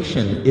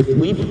formation, if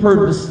we've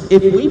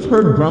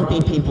heard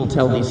grumpy people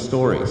tell these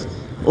stories,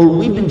 or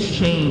we've been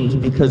shamed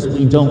because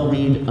we don't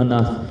read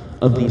enough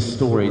of these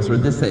stories,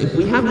 or if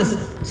we have this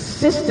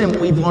system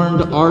we've learned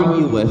to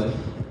argue with,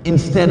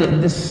 instead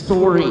of this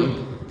story,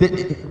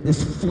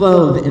 this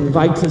flow that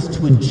invites us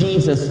to a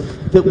Jesus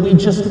that we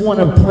just want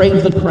to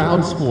brave the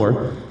crowds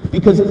for.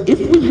 Because if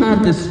we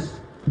had this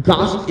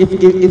gospel,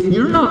 if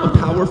you're not a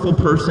powerful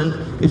person,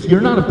 if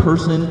you're not a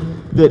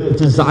person that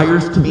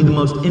desires to be the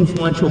most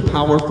influential,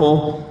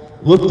 powerful,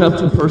 looked up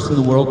to person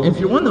in the world, if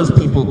you're one of those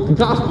people, the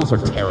Gospels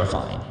are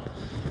terrifying.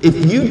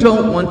 If you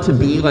don't want to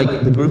be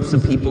like the groups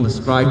of people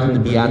described in the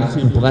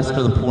Beatitude, blessed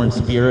are the poor in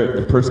spirit,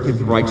 the persecuted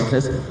for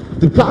righteousness,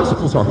 the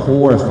Gospels are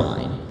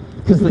horrifying.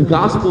 Because the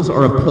Gospels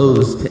are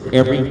opposed to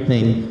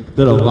everything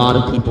that a lot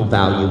of people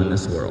value in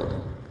this world.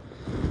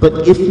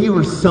 But if you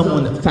were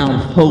someone that found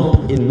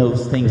hope in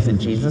those things that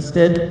Jesus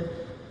did,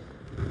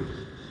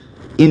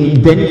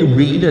 and then you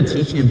read a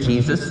teaching of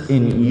Jesus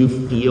and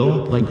you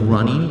feel like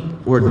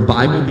running, or the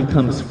Bible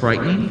becomes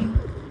frightening,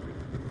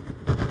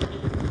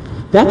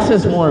 that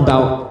says more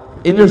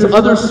about, and there's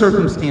other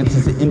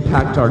circumstances that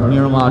impact our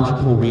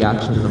neurological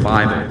reaction to the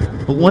Bible.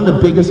 But one of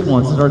the biggest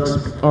ones is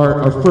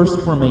our first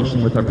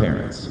formation with our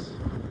parents.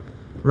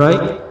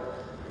 Right?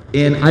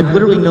 And I've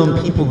literally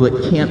known people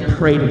that can't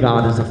pray to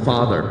God as a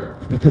father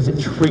because it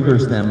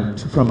triggers them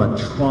from a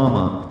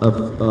trauma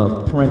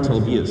of parental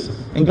abuse.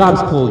 And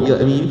God's cool.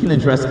 I mean, you can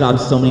address God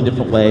so many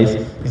different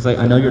ways. He's like,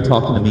 I know you're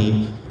talking to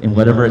me, and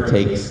whatever it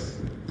takes,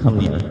 come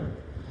near.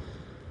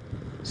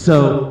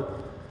 So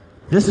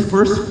this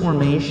first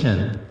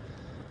formation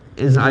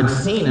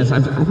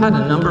I've had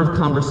a number of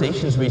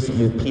conversations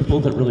recently with people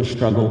that really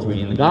struggle with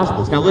reading the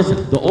Gospels. Now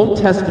listen, the Old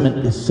Testament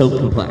is so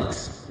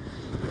complex.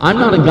 I'm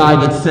not a guy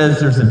that says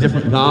there's a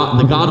different God,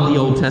 the God of the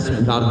Old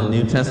Testament, God of the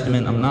New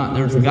Testament.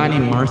 There's a guy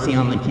named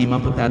Marcion that came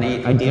up with that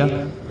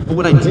idea. But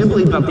what I do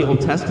believe about the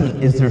Old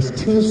Testament is there's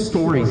two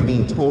stories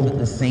being told at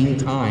the same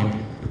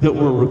time that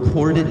were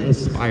recorded,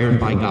 inspired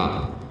by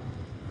God.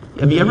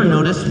 Have you ever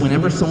noticed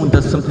whenever someone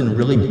does something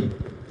really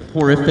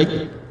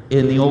horrific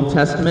in the Old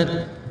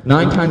Testament,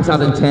 9 times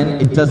out of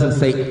 10, it doesn't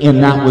say,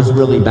 and that was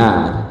really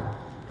bad,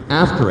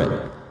 after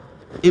it.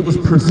 It was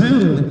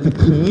presumed that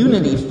the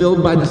community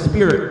filled by the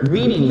Spirit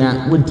reading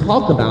that would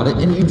talk about it,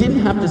 and you didn't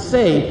have to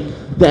say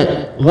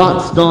that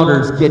Lot's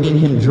daughters getting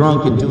him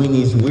drunk and doing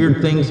these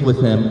weird things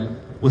with him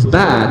was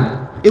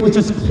bad. It was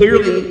just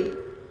clearly,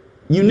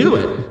 you knew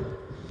it.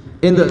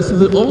 So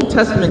the Old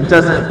Testament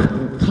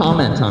doesn't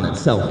comment on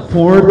itself,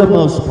 for the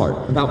most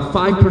part. About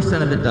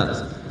 5% of it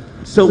does.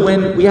 So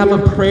when we have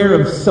a prayer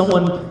of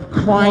someone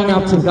crying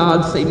out to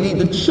God, saying, may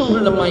the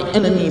children of my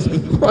enemies be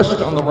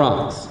crushed on the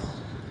rocks.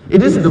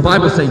 It isn't the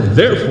Bible saying,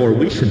 therefore,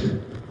 we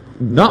should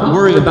not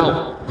worry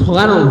about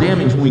collateral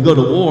damage when we go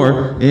to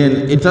war, and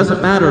it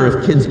doesn't matter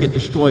if kids get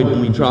destroyed when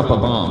we drop a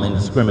bomb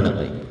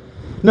indiscriminately.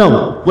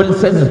 No, what it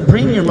says is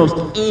bring your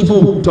most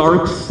evil,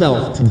 dark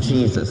self to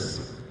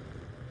Jesus.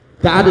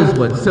 That is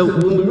what. So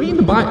when we read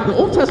the Bible, the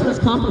Old Testament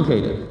is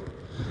complicated.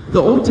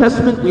 The Old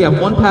Testament, we have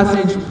one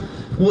passage,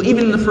 well,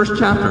 even in the first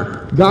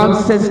chapter, God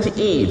says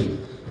to Eve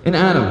and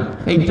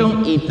Adam, hey,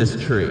 don't eat this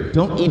tree.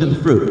 Don't eat of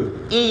the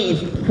fruit.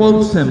 Eve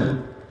quotes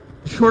him.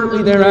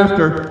 Shortly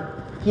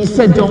thereafter, he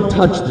said, don't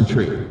touch the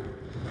tree.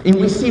 And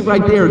we see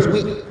right there, is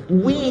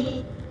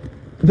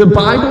the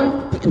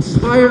Bible, the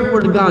inspired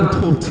Word of God,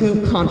 told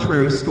 2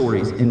 contrary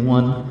stories in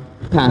one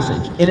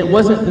passage. And it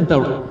wasn't that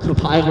the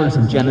compilers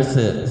of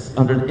Genesis,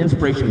 under the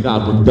inspiration of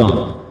God, were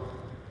dumb.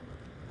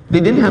 They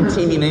didn't have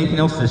TV and anything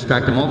else to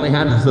distract them. All they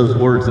had was those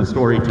words and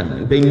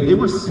storytelling. They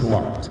were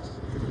smart.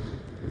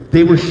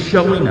 They were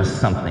showing us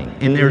something.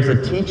 And there's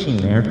a teaching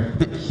there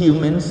that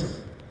humans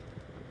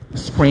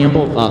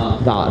scramble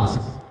up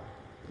God's.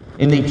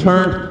 And they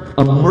turned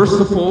a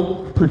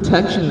merciful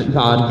protection that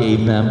God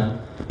gave them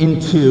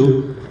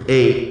into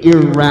an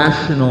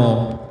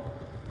irrational,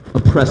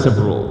 oppressive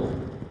rule.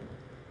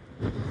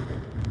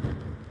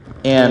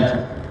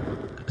 And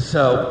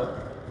so,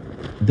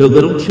 the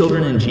little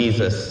children in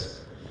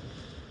Jesus,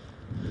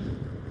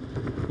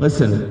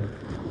 listen,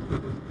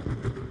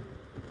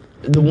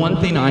 the one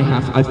thing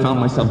I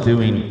found myself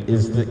doing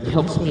is that it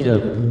helps me to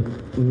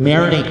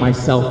marinate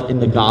myself in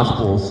the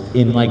Gospels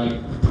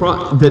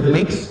that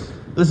makes.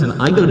 Listen,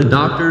 I go to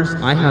doctors.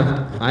 I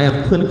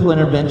have clinical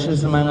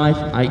interventions in my life.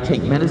 I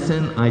take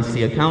medicine. I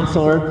see a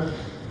counselor,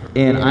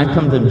 and I've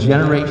come to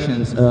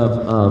generations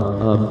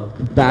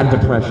of bad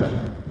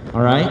depression.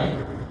 All right.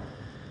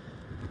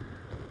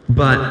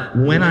 But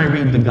when I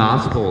read the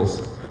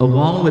Gospels,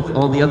 along with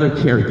all the other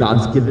care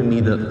God's given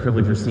me the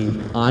privilege to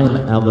receive, I'm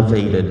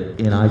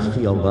elevated and I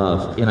feel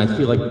love. And I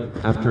feel like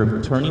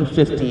after turning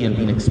 50 and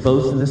being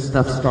exposed to this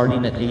stuff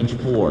starting at age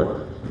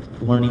 4,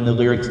 learning the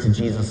lyrics to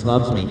Jesus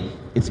Loves Me,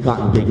 it's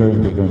gotten bigger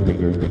and bigger and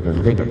bigger and bigger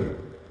and bigger.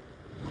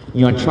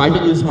 You know, I tried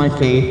to lose my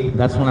faith.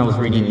 That's when I was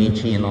reading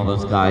Nietzsche and all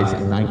those guys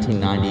in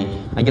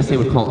 1990. I guess they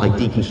would call it like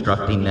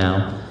deconstructing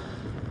now.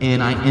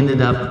 And I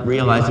ended up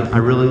realizing I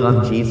really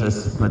love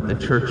Jesus, but the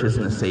church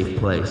isn't a safe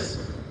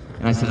place.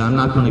 And I said, I'm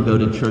not going to go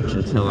to church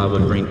until I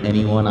would bring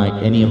any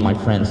of my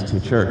friends to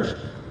church.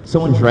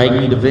 Someone dragged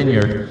me to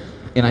Vineyard,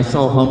 and I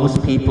saw homeless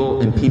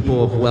people and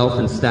people of wealth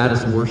and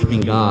status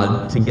worshiping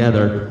God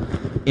together.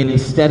 And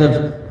instead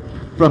of,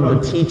 from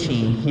the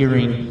teaching,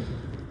 hearing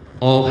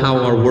how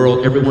our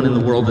world, everyone in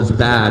the world is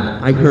bad,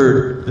 I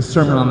heard the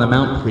Sermon on the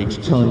Mount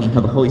preached, telling me how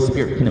the Holy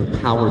Spirit can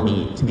empower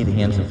me to be the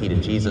hands and feet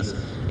of Jesus.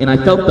 And I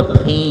felt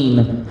the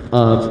pain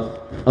of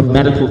a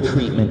medical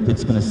treatment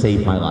that's going to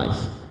save my life.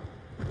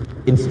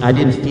 I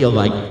didn't feel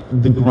like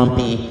the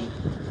grumpy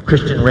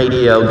Christian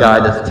radio guy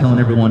that's telling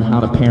everyone how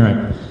to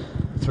parent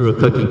through a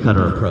cookie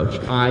cutter approach.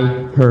 I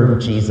heard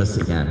Jesus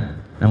again.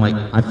 And I'm like,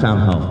 I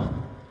found home.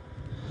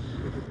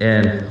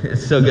 And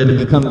it's so good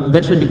to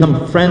eventually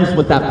become friends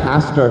with that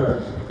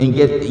pastor and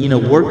get,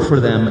 work for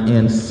them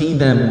and see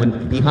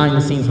them behind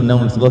the scenes when no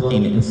one's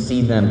looking, and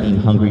see them being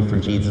hungry for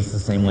Jesus the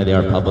same way they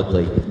are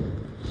publicly.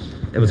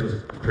 It was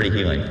pretty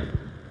healing.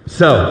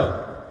 So,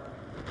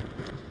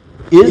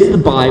 is the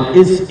Bible,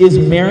 is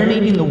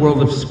marinating the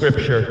world of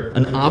Scripture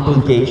an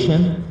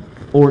obligation,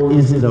 or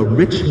is it a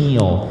rich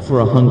meal for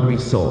a hungry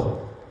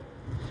soul?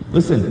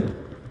 Listen,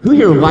 who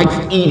here likes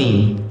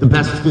eating the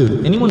best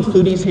food? Anyone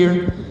foodies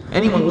here?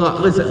 Anyone,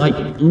 listen,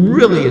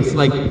 really, it's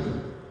like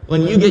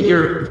when you get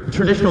your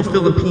traditional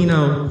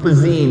Filipino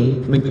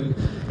cuisine,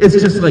 it's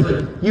just like,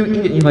 you eat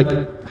it and you're like,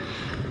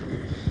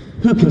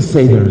 who can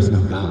say there is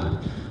no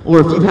God? Or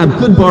if you have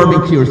good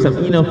barbecue or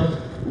something,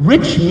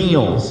 rich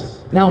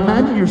meals. Now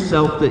imagine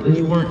yourself that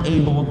you weren't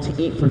able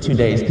to eat for 2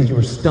 days because you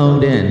were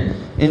stoned in,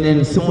 and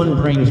then someone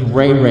brings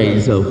Ray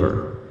Rays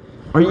over.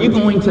 Are you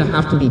going to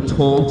have to be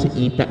told to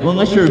eat that? Well,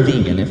 unless you're a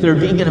vegan. If they're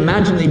vegan,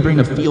 imagine they bring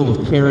a field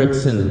of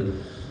carrots and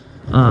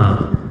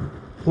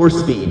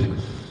horse feed,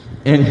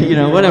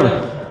 and whatever.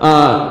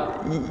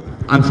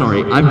 I'm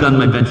sorry, I've done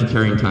my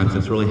vegetarian time, so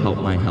it's really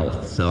helped my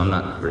health, so I'm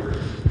not,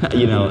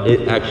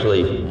 it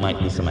actually might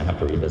be something I have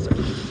to revisit.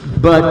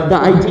 But the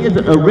idea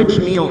that a rich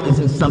meal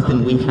isn't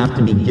something we have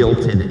to be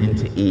guilted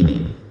into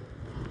eating.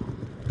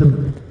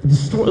 The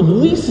story, at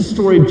least the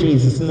story of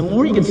Jesus, and the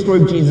more you get the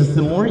story of Jesus,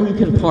 the more you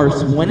can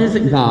parse when is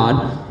it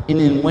God, and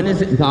then when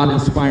is it God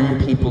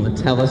inspiring people to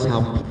tell us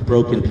how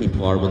broken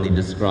people are when they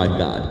describe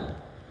God.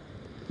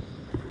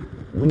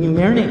 When you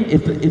marinate,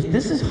 if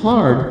this is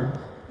hard,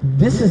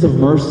 this is a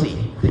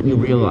mercy that you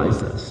realize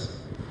this.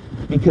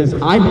 Because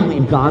I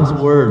believe God's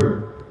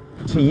word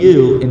to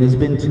you, and has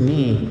been to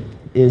me,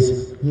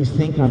 is you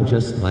think I'm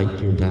just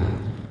like your dad.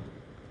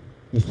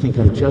 You think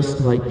I'm just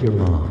like your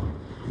mom.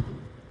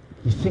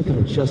 You think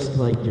I'm just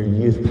like your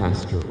youth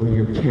pastor or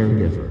your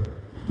caregiver.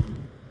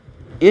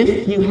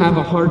 If you have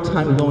a hard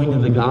time going to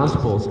the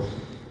Gospels,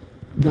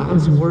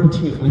 God's word to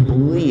you, I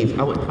believe,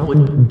 I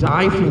would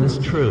die for this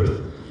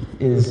truth,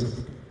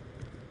 is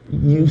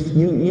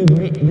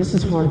this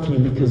is hard for you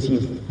because you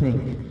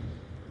think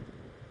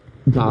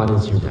God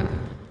is your dad.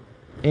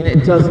 And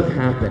it doesn't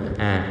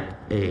happen at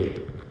a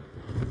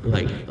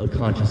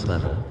conscious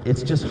level.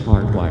 It's just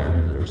hardwired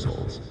into their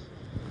souls.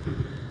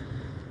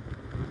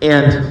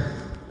 And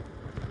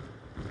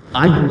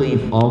I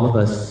believe all of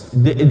us,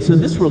 and so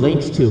this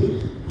relates to,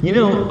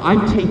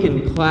 I've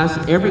taken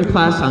every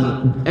class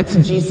on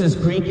exegesis,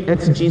 Greek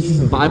exegesis,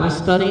 and Bible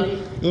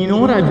study. You know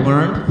what I've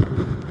learned?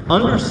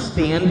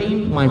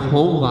 Understanding my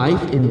whole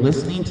life and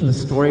listening to the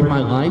story of my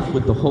life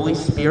with the Holy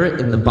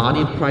Spirit and the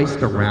body of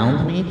Christ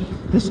around me,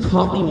 this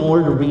taught me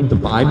more to read the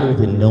Bible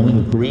than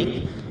knowing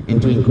Greek and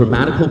doing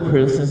grammatical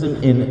criticism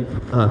and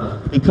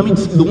becoming...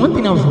 The one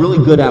thing I was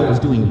really good at was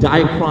doing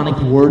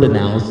diachronic word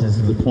analysis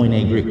of the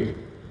Koine Greek.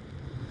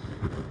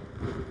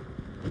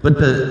 But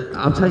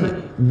I'll tell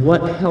you,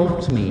 what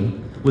helped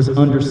me was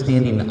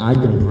understanding that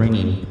I've been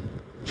bringing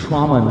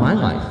trauma in my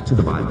life to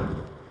the Bible.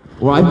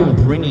 Or I've been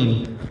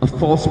bringing a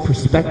false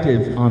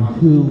perspective on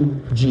who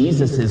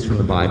Jesus is from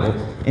the Bible.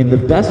 And the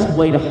best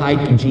way to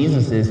hide who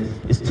Jesus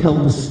is tell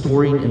the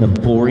story in a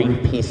boring,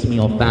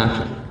 piecemeal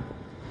fashion.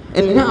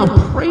 And now,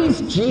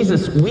 praise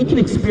Jesus, we can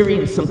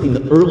experience something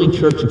the early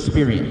church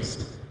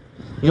experienced.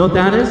 You know what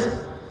that is?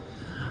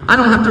 I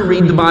don't have to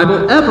read the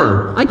Bible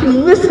ever. I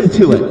can listen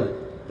to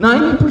it.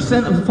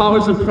 90% of the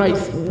followers of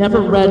Christ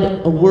never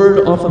read a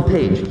word off a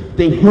page.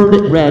 They heard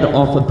it read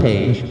off a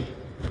page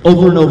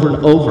over and over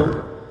and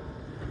over.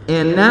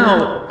 And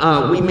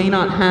now we may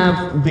not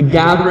have the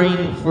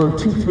gathering for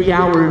 2-3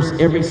 hours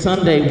every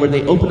Sunday where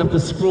they open up the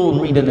scroll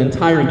and read an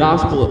entire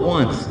gospel at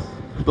once.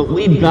 But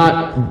we've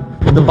got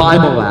the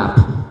Bible app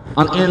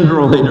on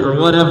Android or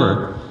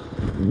whatever.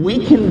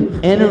 We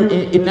can enter,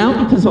 and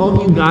now because all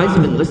of you guys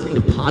have been listening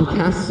to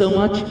podcasts so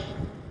much,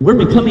 we're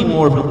becoming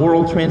more of an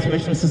oral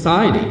transmission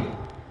society.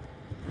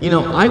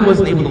 I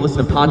wasn't able to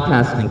listen to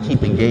podcasts and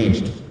keep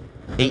engaged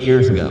 8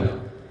 years ago.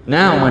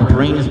 Now my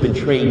brain has been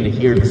trained to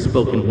hear the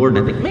spoken word,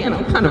 and I think, man,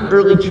 I'm kind of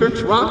early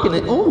church rocking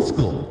it old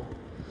school.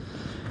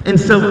 And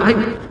so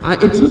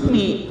it took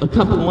me a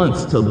couple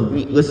months to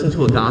listen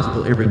to a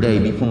gospel every day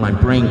before my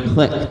brain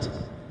clicked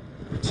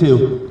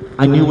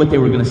I knew what they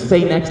were going to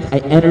say next. I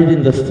entered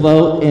in the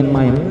flow, and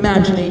my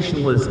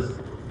imagination was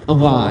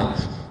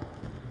alive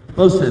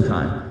most of the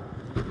time.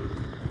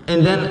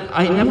 And then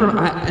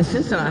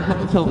since then, I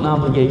haven't felt an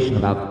obligation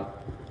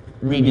about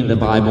reading the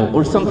Bible,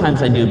 or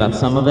sometimes I do about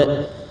some of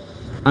it.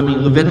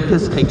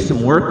 Leviticus takes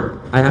some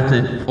work. I have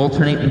to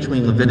alternate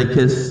between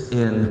Leviticus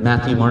and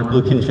Matthew, Mark,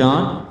 Luke, and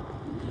John.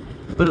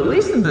 But at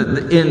least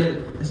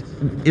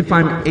if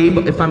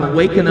I'm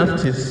awake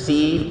enough to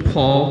see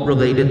Paul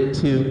related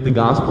to the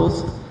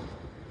Gospels,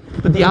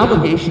 but the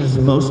obligation has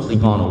mostly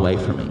gone away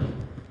from me.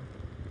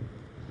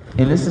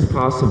 And this is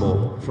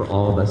possible for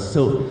all of us.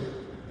 So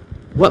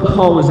what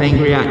Paul was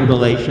angry at in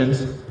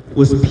Galatians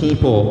was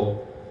people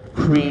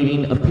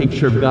creating a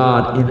picture of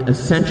God and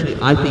essentially,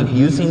 I think,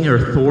 using their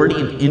authority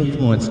and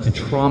influence to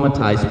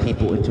traumatize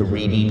people into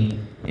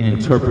reading and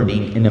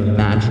interpreting and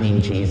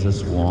imagining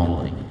Jesus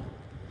wrongly.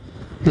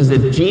 Because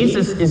if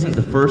Jesus isn't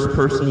the first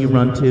person you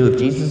run to, if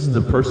Jesus is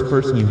the first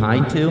person you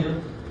hide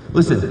to,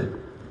 listen,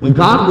 when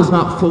God was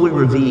not fully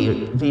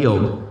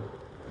revealed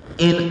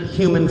in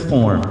human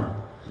form,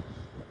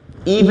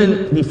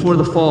 even before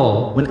the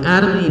fall, when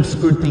Adam and Eve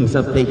screwed things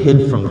up, they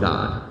hid from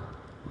God.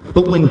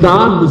 But when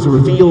God was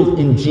revealed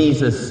in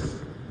Jesus,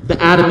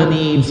 the Adam and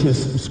Eve who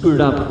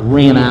screwed up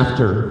ran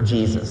after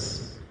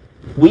Jesus.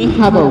 We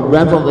have a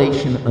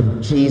revelation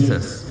of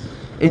Jesus.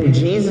 And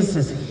Jesus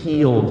is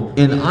healed.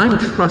 And I'm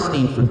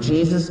trusting for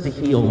Jesus to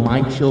heal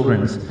my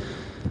children's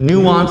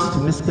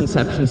nuanced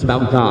misconceptions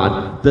about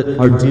God that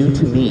are due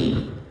to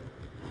me.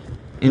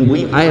 And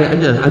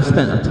I've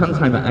spent a ton of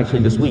time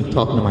actually this week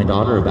talking to my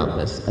daughter about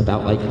this,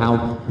 about like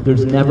how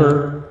there's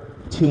never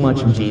too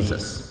much of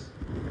Jesus.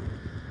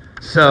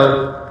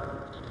 So,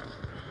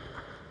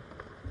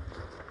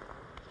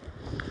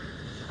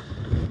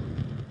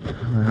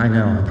 I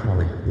know I'm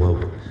probably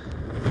woke.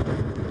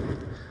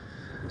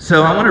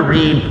 So I want to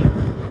read,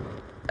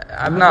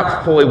 I've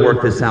not fully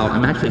worked this out.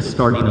 I'm actually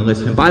starting to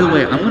listen. And by the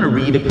way, I'm going to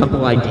read a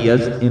couple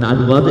ideas, and I'd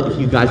love it if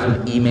you guys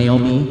would email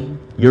me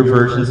your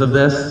versions of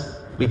this.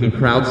 We can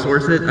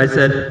crowdsource it. I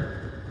said,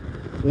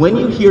 when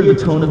you hear the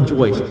tone of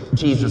joy,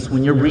 Jesus,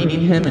 when you're reading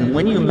him, and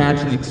when you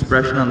imagine the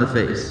expression on the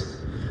face,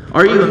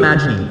 are you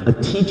imagining a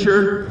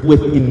teacher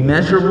with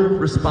immeasurable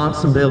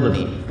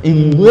responsibility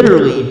and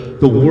literally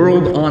the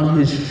world on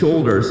his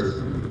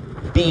shoulders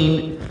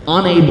being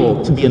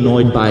unable to be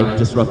annoyed by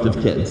disruptive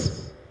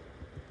kids?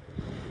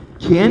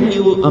 Can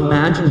you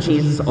imagine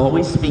Jesus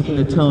always speaking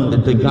the tone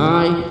that the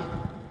guy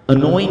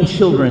annoying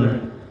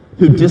children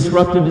who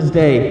disrupted his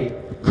day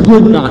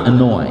could not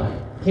annoy?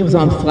 He was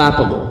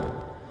unflappable.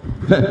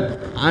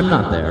 I'm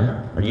not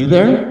there. Are you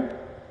there?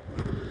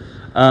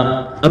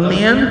 A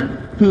man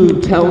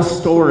who tells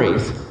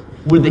stories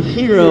where the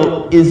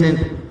hero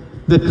isn't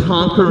the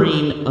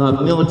conquering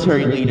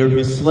military leader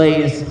who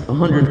slays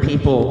 100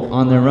 people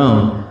on their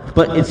own,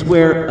 but it's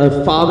where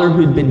a father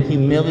who'd been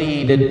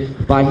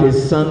humiliated by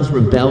his son's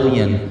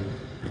rebellion,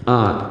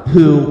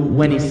 who,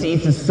 when he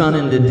sees his son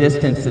in the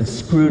distance and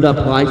screwed up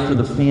life for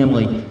the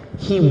family,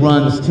 he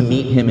runs to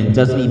meet him and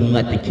doesn't even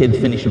let the kid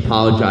finish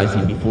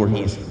apologizing before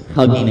he's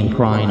hugging and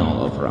crying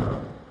all over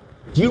him.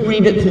 Do you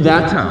read it through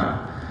that tone?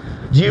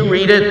 Do you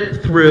read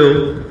it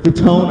through the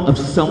tone of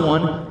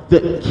someone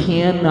that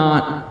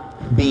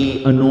cannot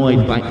be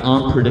annoyed by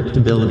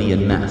unpredictability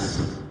and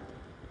mess?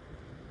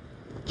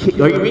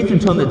 Are you reading through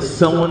the tone that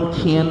someone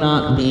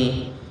cannot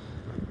be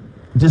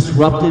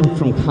disrupted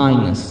from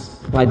kindness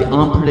by the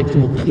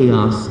unpredictable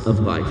chaos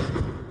of life?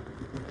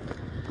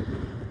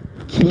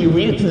 Can you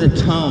read it through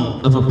the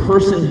tone of a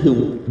person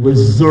who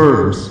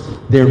reserves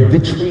their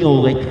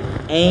vitriolic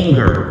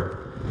anger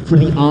for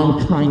the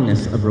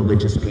unkindness of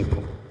religious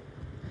people?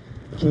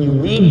 Can you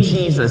read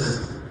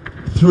Jesus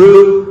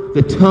through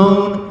the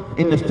tone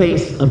in the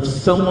face of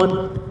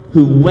someone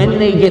who, when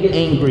they get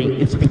angry,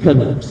 it's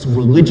because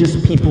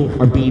religious people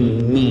are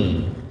being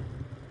mean?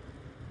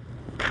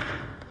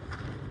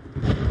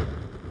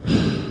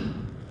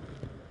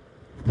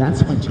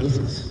 That's my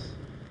Jesus.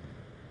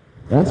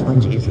 That's my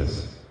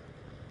Jesus.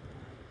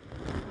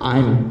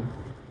 I'm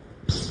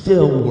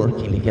still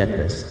working to get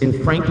this. And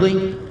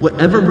frankly,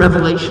 whatever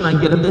revelation I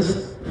get of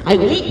this, I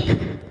leak.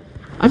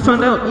 I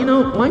found out,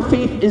 my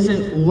faith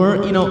isn't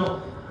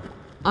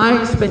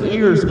I spent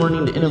years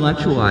learning to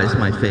intellectualize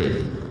my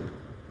faith.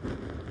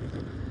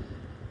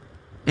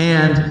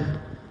 And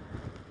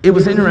it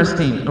was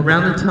interesting.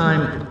 Around the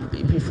time,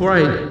 before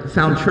I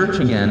found church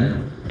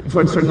again,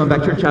 before I started going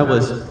back to church, I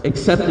was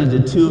accepted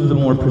to two of the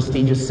more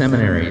prestigious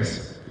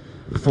seminaries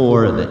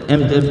for the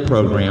MDiv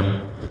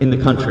program in the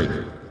country.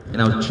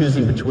 And I was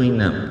choosing between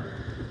them.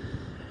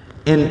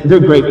 And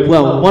they're great.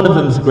 Well, one of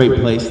them is a great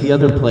place. The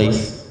other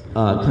place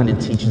kind of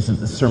teaches that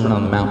the Sermon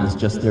on the Mount is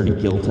just there to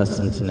guilt us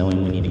into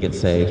knowing we need to get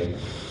saved.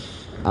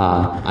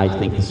 I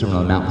think the Sermon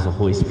on the Mount is a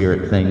Holy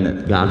Spirit thing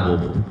that God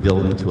will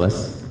build into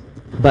us.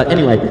 But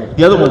anyway,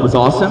 the other one was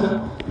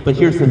awesome. But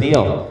here's the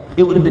deal.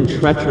 It would have been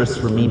treacherous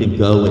for me to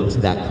go into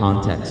that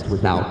context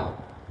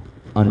without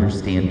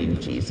understanding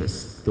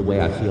Jesus the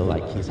way I feel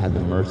like he's had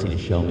the mercy to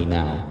show me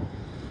now.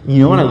 You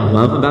know what I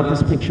love about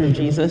this picture of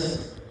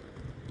Jesus?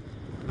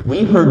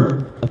 We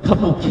heard a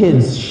couple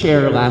kids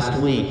share last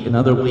week and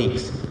other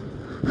weeks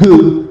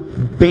who,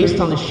 based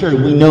on the shirt,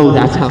 we know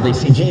that's how they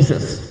see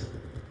Jesus.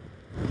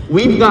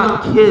 We've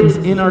got kids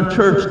in our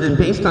church that,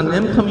 based on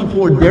them coming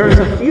forward, there's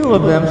a few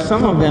of them,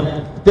 some of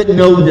them, that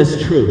know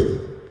this truth.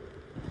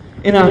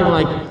 And I'm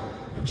like,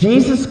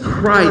 Jesus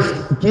Christ,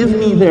 give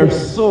me their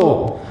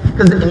soul.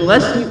 Because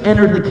unless you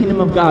enter the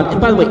kingdom of God, and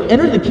by the way,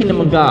 enter the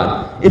kingdom of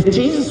God. If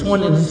Jesus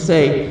wanted to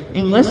say,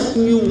 unless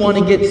you want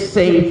to get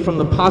saved from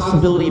the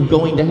possibility of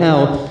going to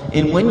hell,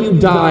 and when you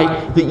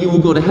die, that you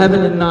will go to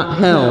heaven and not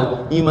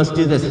hell, you must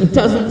do this. He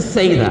doesn't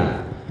say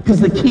that.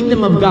 Because the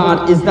kingdom of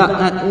God is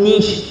that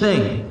niche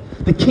thing.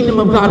 The kingdom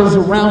of God is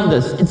around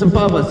us. It's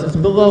above us. It's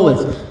below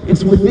us.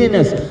 It's within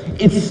us.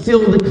 It's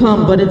still to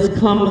come, but it's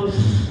come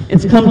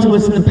to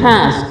us in the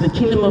past. The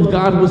kingdom of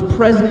God was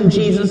present in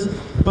Jesus,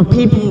 but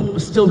people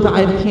still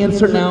die of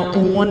cancer now,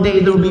 and one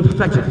day there will be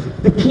perfection.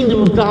 The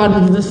kingdom of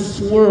God is this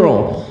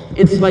swirl.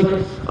 It's like,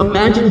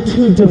 imagine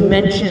two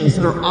dimensions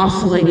that are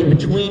oscillating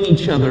between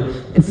each other.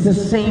 It's the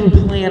same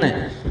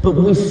planet, but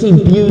we see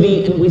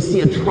beauty and we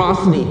see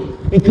atrocity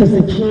because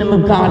the kingdom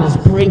of God is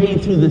breaking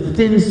through the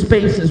thin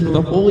spaces where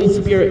the Holy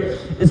Spirit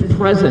is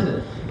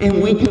present.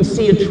 And we can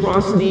see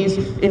atrocities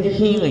and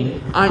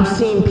healing. I've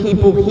seen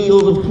people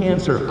healed of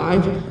cancer.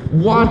 I've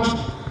watched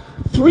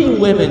 3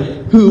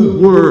 women who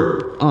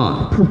were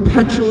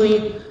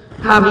perpetually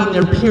having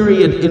their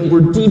period and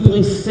were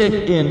deeply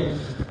sick and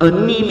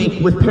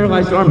anemic with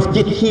paralyzed arms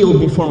get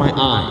healed before my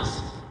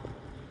eyes.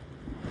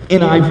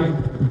 And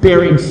I've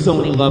buried so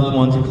many loved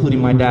ones, including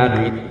my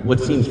dad, what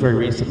seems very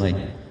recently.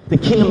 The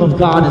kingdom of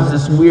God is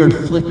this weird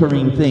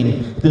flickering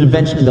thing that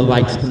eventually the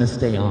light's going to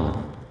stay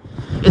on.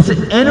 It's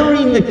that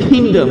entering the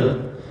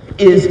kingdom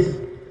is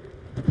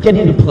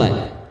getting to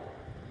play.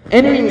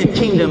 Entering the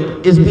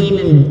kingdom is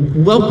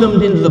being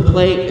welcomed into the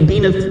play,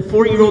 being a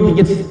 4-year-old that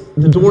gets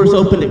the doors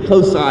open at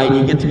COSI and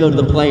you get to go to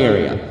the play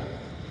area.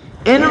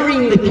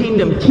 Entering the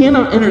kingdom,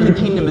 cannot enter the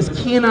kingdom is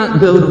cannot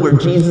go to where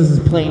Jesus is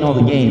playing all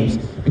the games,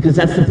 because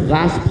that's the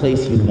last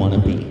place you'd want to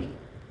be.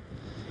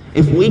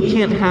 If we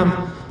can't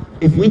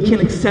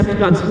accept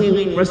God's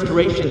healing,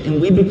 restoration,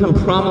 and we become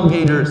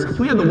promulgators, can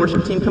we have the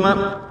worship team come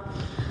up?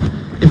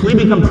 If we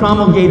become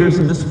promulgators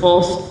of this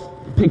false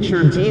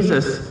picture of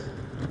Jesus,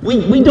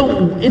 we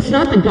don't, it's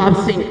not that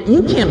God's saying,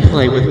 you can't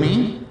play with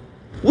me.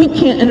 We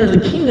can't enter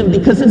the kingdom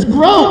because it's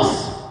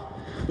gross.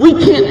 We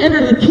can't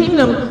enter the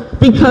kingdom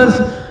because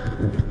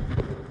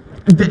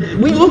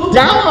we look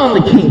down on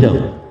the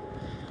kingdom.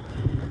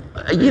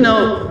 You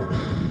know,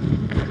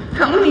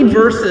 how many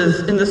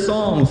verses in the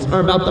Psalms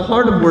are about the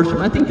heart of worship?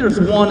 I think there's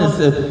one is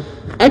that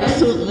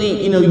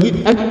excellently,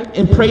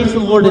 and praise the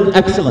Lord in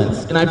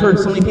excellence. And I've heard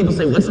so many people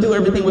say, let's do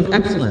everything with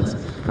excellence.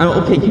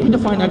 Okay, can you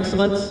define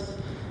excellence?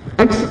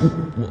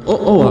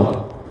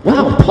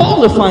 Wow,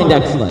 Paul defined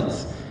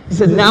excellence. He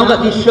said, now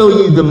let me show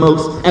you the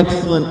most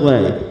excellent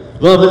way.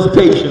 Love is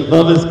patient,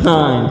 love is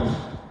kind.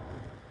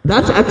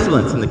 That's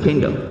excellence in the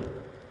kingdom.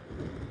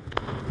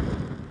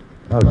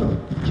 Oh,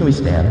 can we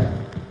stand?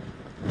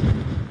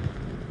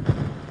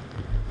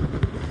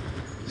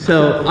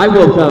 So I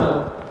woke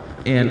up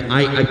and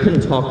I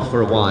couldn't talk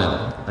for a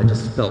while. I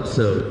just felt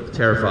so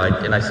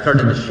terrified. And I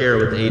started to share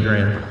with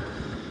Adrian.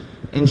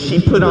 And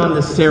she put on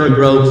the Sarah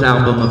Groves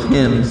album of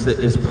hymns that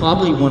is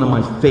probably one of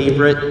my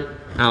favorite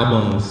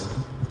albums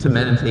to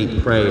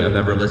meditate, pray I've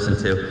ever listened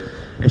to.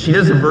 And she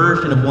does a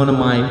version of one of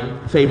my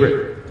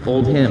favorite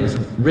old hymns,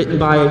 written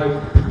by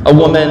a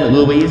woman,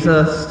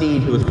 Louisa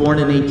Steed, who was born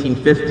in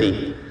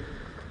 1850.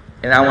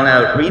 And I want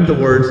to read the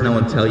words and I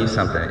want to tell you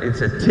something.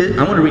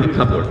 I want to read a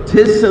couple of words.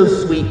 'Tis so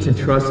sweet to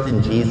trust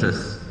in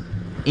Jesus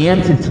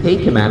and to take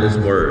him at his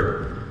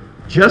word,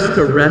 just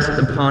to rest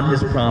upon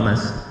his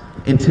promise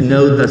and to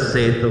know thus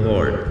saith the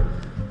Lord.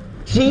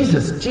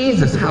 Jesus,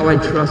 Jesus, how I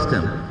trust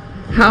him.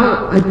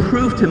 How I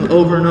proved him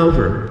over and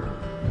over.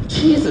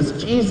 Jesus,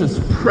 Jesus,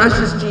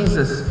 precious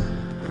Jesus.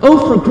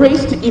 Oh, for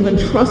grace to even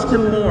trust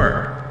him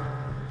more.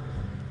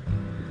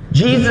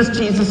 Jesus,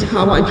 Jesus,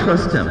 how I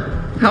trust him.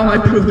 How I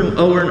proved him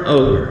over and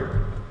over.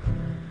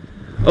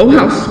 Oh,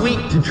 how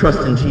sweet to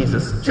trust in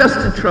Jesus, just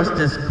to trust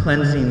his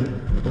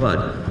cleansing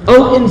blood.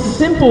 Oh, in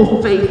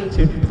simple faith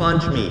to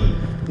plunge me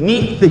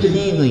 'neath the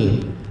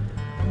healing,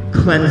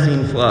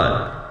 cleansing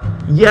flood.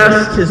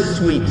 Yes, 'tis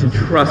sweet to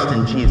trust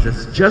in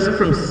Jesus, just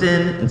from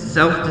sin and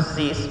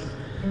self-decease,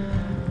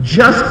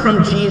 just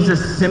from Jesus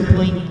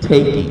simply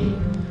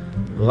taking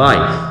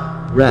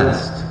life,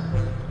 rest,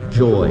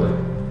 joy,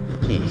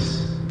 peace.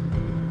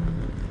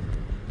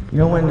 You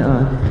know when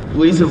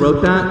Louisa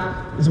wrote that?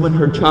 Is when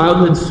her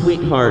childhood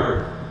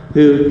sweetheart,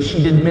 who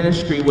she did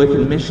ministry with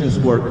and missions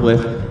work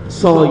with,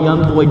 saw a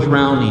young boy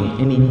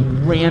drowning, and he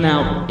ran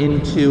out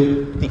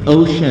into the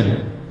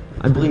ocean.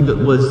 I believe it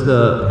was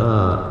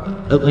the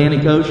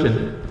Atlantic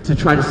Ocean, to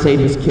try to save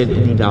this kid,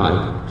 and he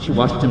died. She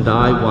watched him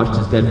die, watched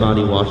his dead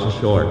body wash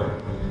ashore.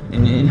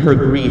 And in her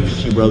grief,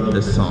 she wrote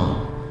this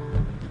song,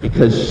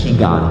 because she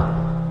got it.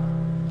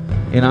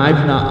 And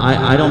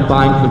I don't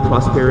buy into the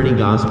prosperity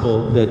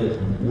gospel that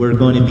we're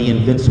going to be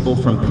invincible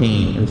from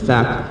pain. In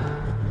fact,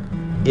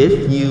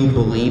 if you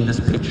believe this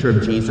picture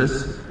of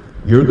Jesus,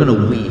 you're going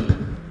to weep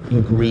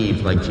and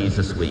grieve like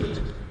Jesus wept.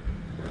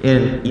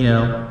 And,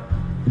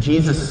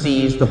 Jesus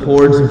sees the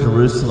hordes of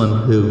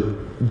Jerusalem who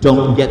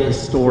don't get the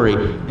story,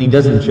 and he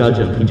doesn't judge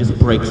them. He just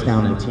breaks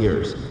down in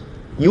tears.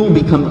 You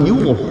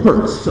will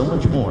hurt so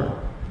much more.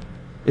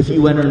 if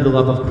you enter into the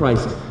love of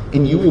Christ,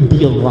 and you will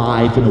be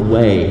alive in a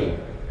way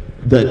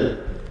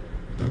that...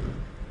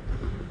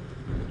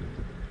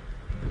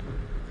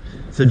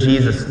 So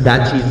Jesus,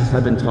 that Jesus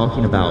I've been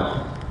talking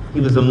about, he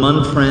was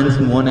among friends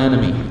and one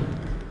enemy.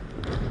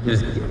 He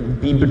was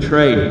being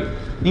betrayed.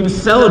 He was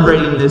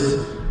celebrating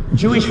this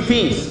Jewish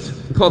feast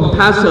called the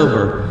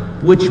Passover,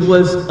 which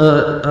was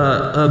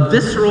a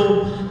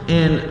visceral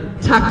and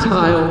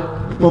tactile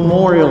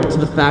memorial to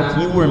the fact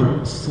you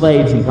were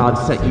slaves and God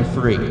set you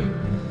free.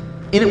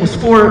 And it was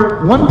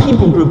for one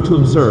people group to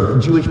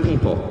observe, Jewish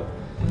people.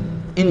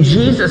 And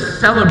Jesus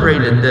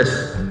celebrated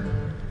this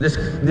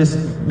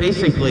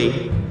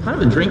basically kind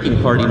of a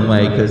drinking party in a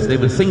way, because they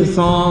would sing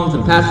songs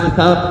and pass the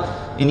cup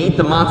and eat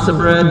the matzah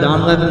bread, the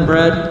unleavened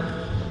bread.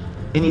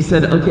 And he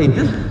said, okay,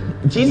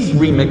 Jesus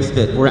remixed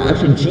it, where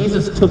actually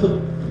Jesus told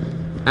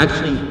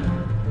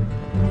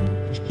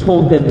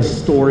them the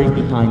story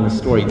behind the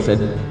story. He said,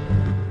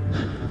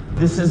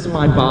 this is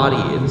my body,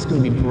 and it's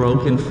going to be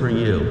broken for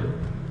you.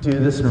 Do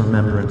this in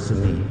remembrance of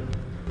me.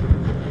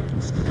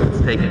 Let's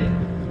take it.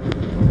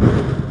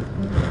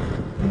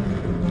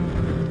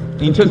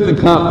 And he took the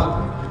cup.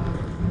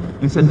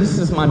 He said, this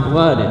is my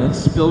blood, and it's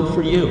spilled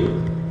for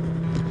you.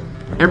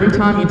 Every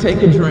time you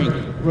take a drink,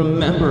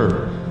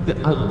 remember that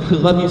I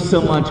love you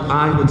so much,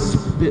 I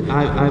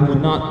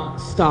would not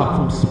stop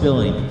from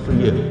spilling for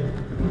you.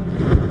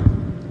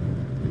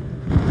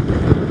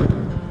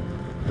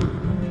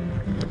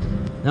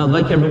 Now, I'd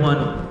like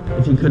everyone,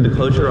 if you could, to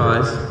close your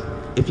eyes.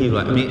 If you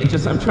like,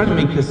 I'm trying to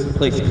make this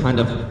place kind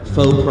of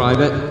faux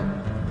private.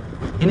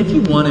 And if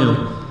you want to,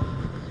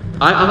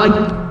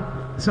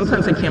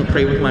 sometimes I can't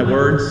pray with my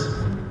words.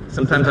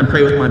 Sometimes I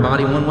pray with my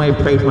body. One way I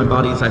pray with my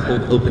body is I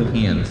hold open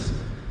hands.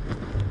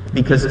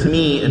 Because to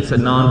me, it's a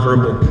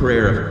nonverbal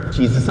prayer of,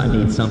 Jesus, I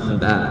need something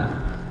bad.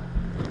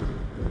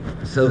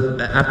 So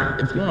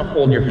if you want to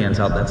hold your hands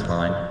out, that's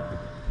fine.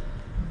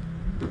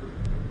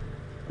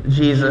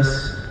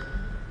 Jesus,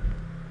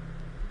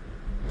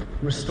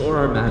 restore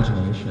our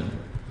imagination.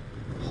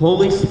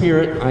 Holy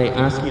Spirit, I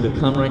ask you to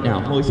come right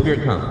now. Holy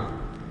Spirit, come.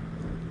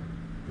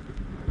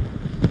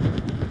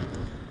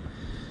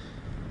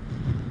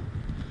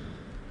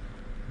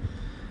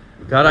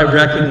 God, I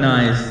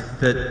recognize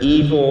that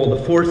evil,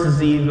 the forces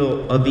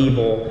of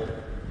evil,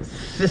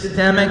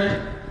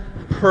 systemic,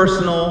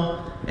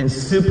 personal, and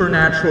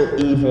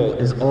supernatural evil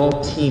is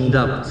all teamed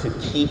up to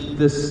keep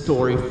this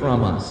story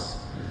from us.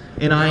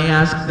 And I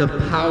ask the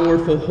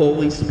powerful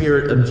Holy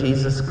Spirit of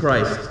Jesus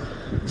Christ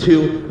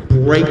to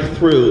break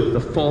through the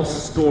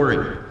false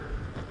story.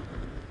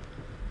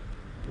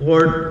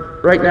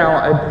 Lord, right now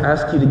I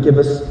ask you to give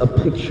us a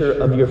picture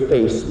of your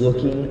face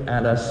looking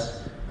at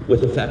us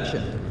with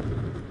affection.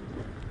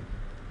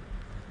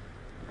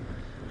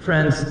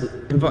 Friends,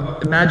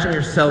 imagine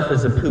yourself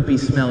as a poopy,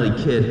 smelly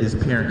kid whose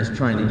parent is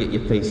trying to get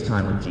you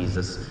FaceTime with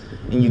Jesus.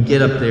 And you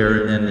get up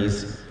there, and then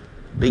these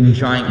big,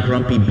 giant,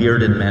 grumpy,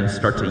 bearded men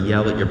start to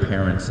yell at your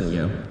parents and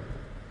you.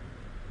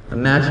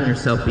 Imagine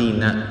yourself being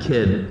that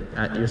kid,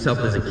 yourself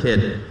as a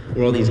kid,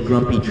 where all these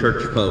grumpy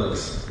church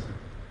folks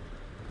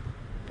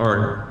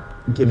are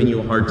giving you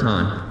a hard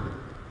time.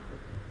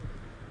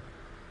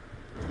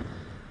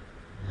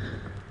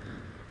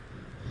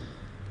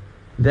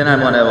 Then I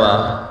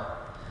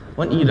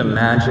want you to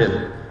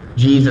imagine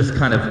Jesus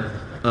kind of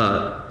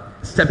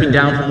stepping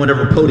down from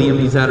whatever podium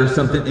he's at or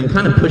something and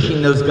kind of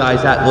pushing those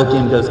guys out,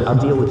 looking and goes, I'll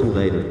deal with you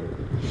later.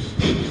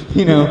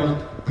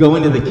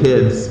 Going to the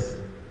kids,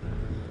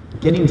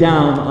 getting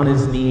down on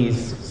his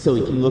knees so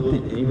he can look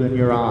at you in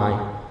your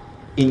eye,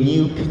 and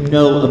you can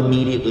know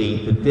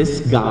immediately that this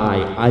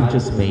guy, I've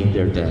just made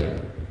their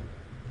day.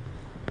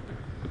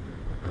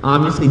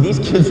 Obviously, these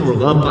kids were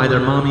loved by their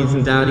mommies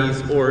and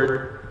daddies,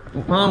 or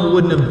Mom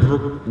wouldn't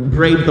have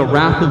braved the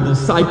wrath of the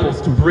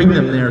disciples to bring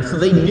them there, so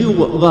they knew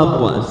what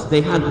love was.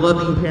 They had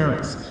loving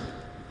parents.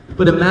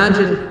 But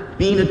imagine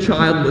being a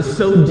child with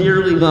so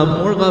dearly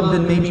loved, more loved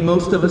than maybe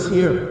most of us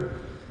here.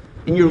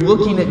 And you're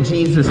looking at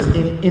Jesus,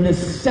 and in a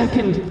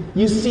second,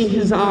 you see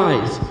his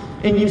eyes,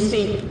 and you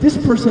see, this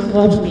person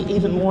loves me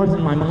even more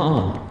than my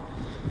mom.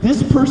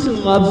 This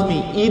person loves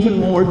me even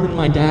more than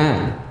my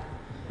dad.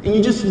 And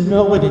you just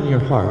know it in your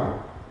heart.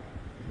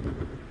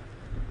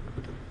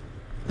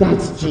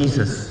 That's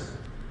Jesus.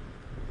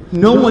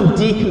 No one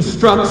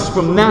deconstructs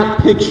from that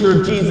picture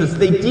of Jesus.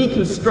 They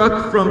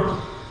deconstruct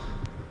from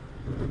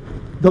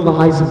the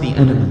lies of the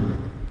enemy.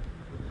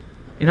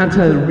 And I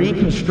tell you,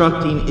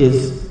 reconstructing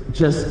is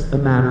just a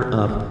matter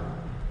of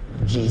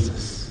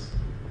Jesus.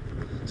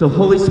 So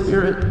Holy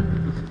Spirit,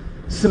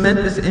 cement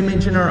this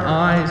image in our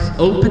eyes.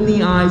 Open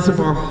the eyes of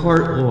our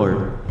heart,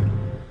 Lord.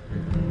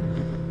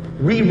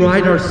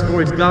 Rewrite our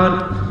stories.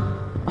 God,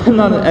 I'm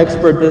not an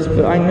expert at this,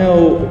 but I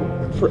know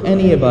for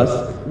any of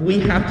us, we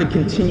have to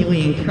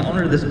continually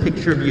encounter this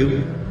picture of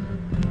you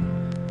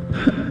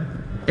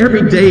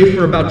every day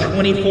for about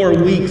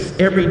 24 weeks,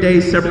 every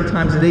day, several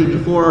times a day,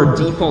 before our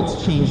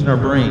defaults change in our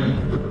brain.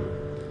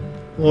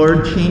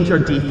 Lord, change our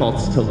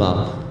defaults to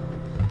love.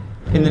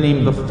 In the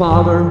name of the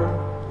Father,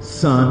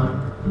 Son,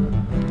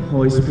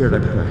 Holy Spirit, I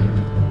pray.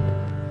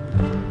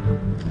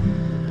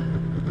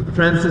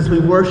 Friends, as we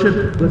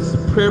worship, let's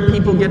prayer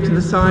people get to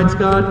the sides,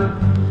 God.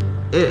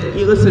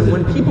 You listen,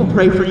 when people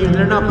pray for you,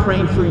 they're not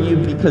praying for you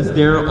because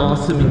they're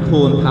awesome and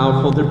cool and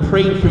powerful. They're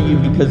praying for you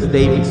because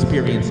they've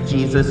experienced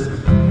Jesus.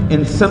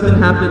 And something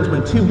happens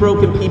when two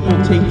broken people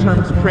take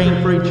turns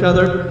praying for each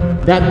other.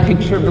 That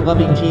picture of the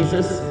loving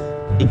Jesus,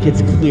 it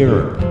gets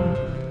clearer.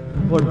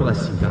 Lord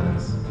bless you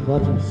guys.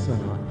 Love you so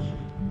much.